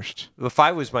for first. The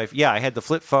 5 was my. Yeah, I had the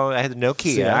flip phone. I had the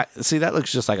Nokia. See, that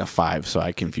looks just like a 5, so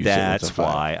I confused it with That's a 5.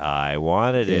 why I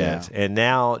wanted Yeah. it. And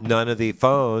now none of the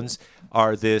phones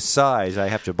are this size. I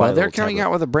have to buy. Well, a they're little coming tablet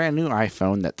out with a brand new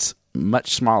iPhone that's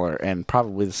much smaller and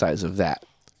probably the size of that.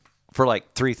 for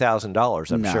like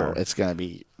 $3,000. I'm no, sure. it's going to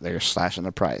be, they're slashing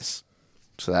the price.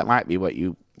 So that might be what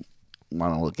you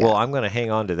want to look at. Well, I'm going to hang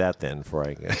on to that then before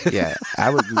I. Yeah, I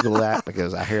would Google that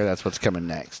because I hear that's what's coming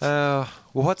next. Well,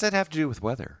 what's that have to do with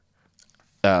weather?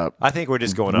 I think we're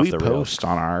just going off We the rails. post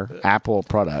on our Apple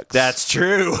products. That's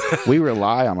true. We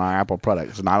rely on our Apple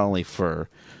products not only for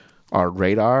our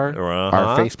radar, Uh-huh.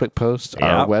 our Facebook posts,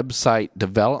 our Yep. website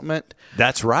development,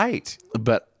 That's right.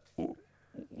 but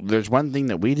there's one thing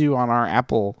that we do on our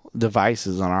Apple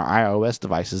devices, on our iOS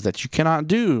devices, that you cannot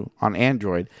do on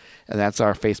Android, and that's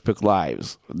our Facebook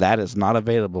Lives. That is not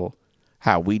available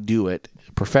how we do it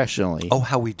professionally. Oh,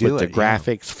 how we do with it, the yeah.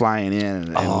 graphics flying in.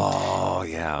 And Oh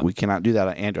yeah. we cannot do that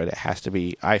on Android. It has to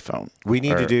be iPhone. We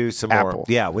need to or do some Apple. more.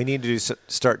 Yeah, we need to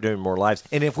start doing more lives.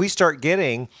 And if we start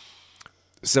getting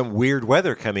some weird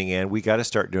weather coming in, we got to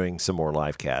start doing some more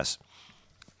live casts.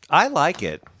 I like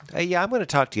it. Yeah, I'm going to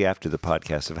talk to you after the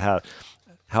podcast of how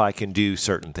I can do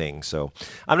certain things. So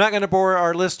I'm not going to bore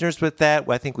our listeners with that.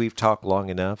 I think we've talked long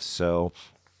enough. So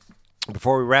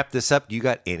before we wrap this up, you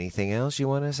got anything else you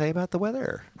want to say about the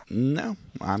weather? No,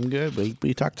 I'm good.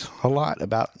 We talked a lot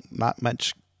about not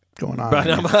much going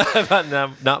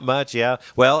on. Not much, yeah.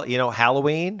 Well,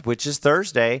 Halloween, which is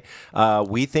Thursday,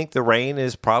 we think the rain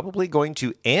is probably going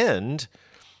to end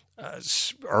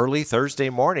early Thursday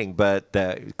morning, but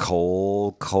the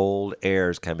cold air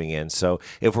is coming in. So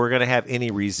if we're going to have any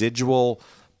residual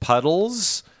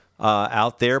puddles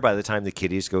out there by the time the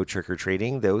kiddies go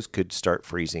trick-or-treating, those could start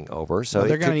freezing over. So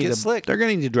they're it could going to get need slick. They're going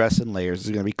to need to dress in layers. It's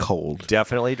going to be cold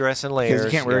Definitely dress in layers.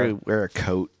 because you can't yeah. wear a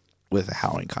coat with a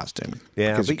Halloween costume.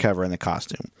 Yeah, because you're but- covering the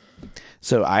costume.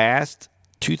 So I asked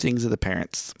 2 things of the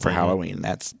parents for Halloween.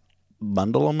 That's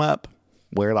bundle them up,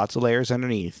 wear lots of layers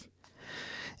underneath,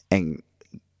 and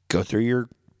go through your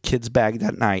kid's bag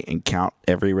that night and count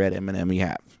every red M&M you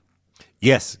have.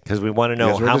 Yes, because we want to know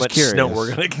Because we're how just much curious. snow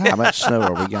we're going to get. How much snow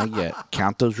are we going to get?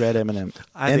 Count those red M&Ms.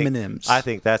 I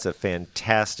think that's a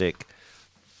fantastic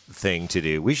thing to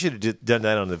do. We should have done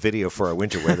that on the video for our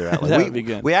winter weather outlook. That would be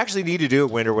good. We actually need to do a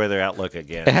winter weather outlook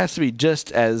again. It has to be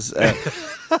just as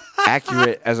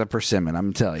accurate as a persimmon,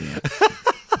 I'm telling you.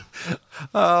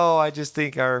 Oh, I just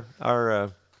think our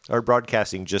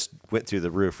broadcasting just went through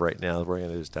the roof right now. We're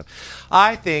going to do stuff.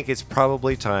 I think it's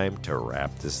probably time to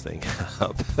wrap this thing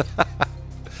up.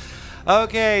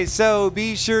 Okay, so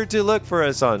be sure to look for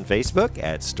us on Facebook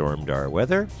at Stormdar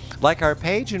Weather. Like our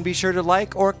page and be sure to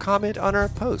like or comment on our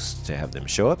posts to have them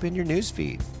show up in your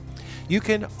newsfeed. You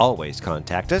can always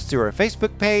contact us through our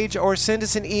Facebook page or send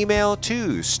us an email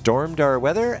to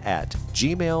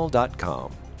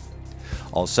stormdarweather@gmail.com.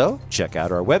 Also, check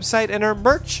out our website and our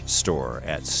merch store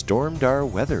at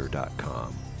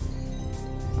stormdarweather.com.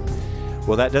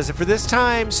 Well, that does it for this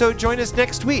time, so join us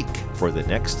next week for the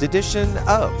next edition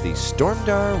of the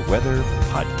Stormdar Weather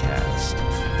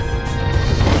Podcast.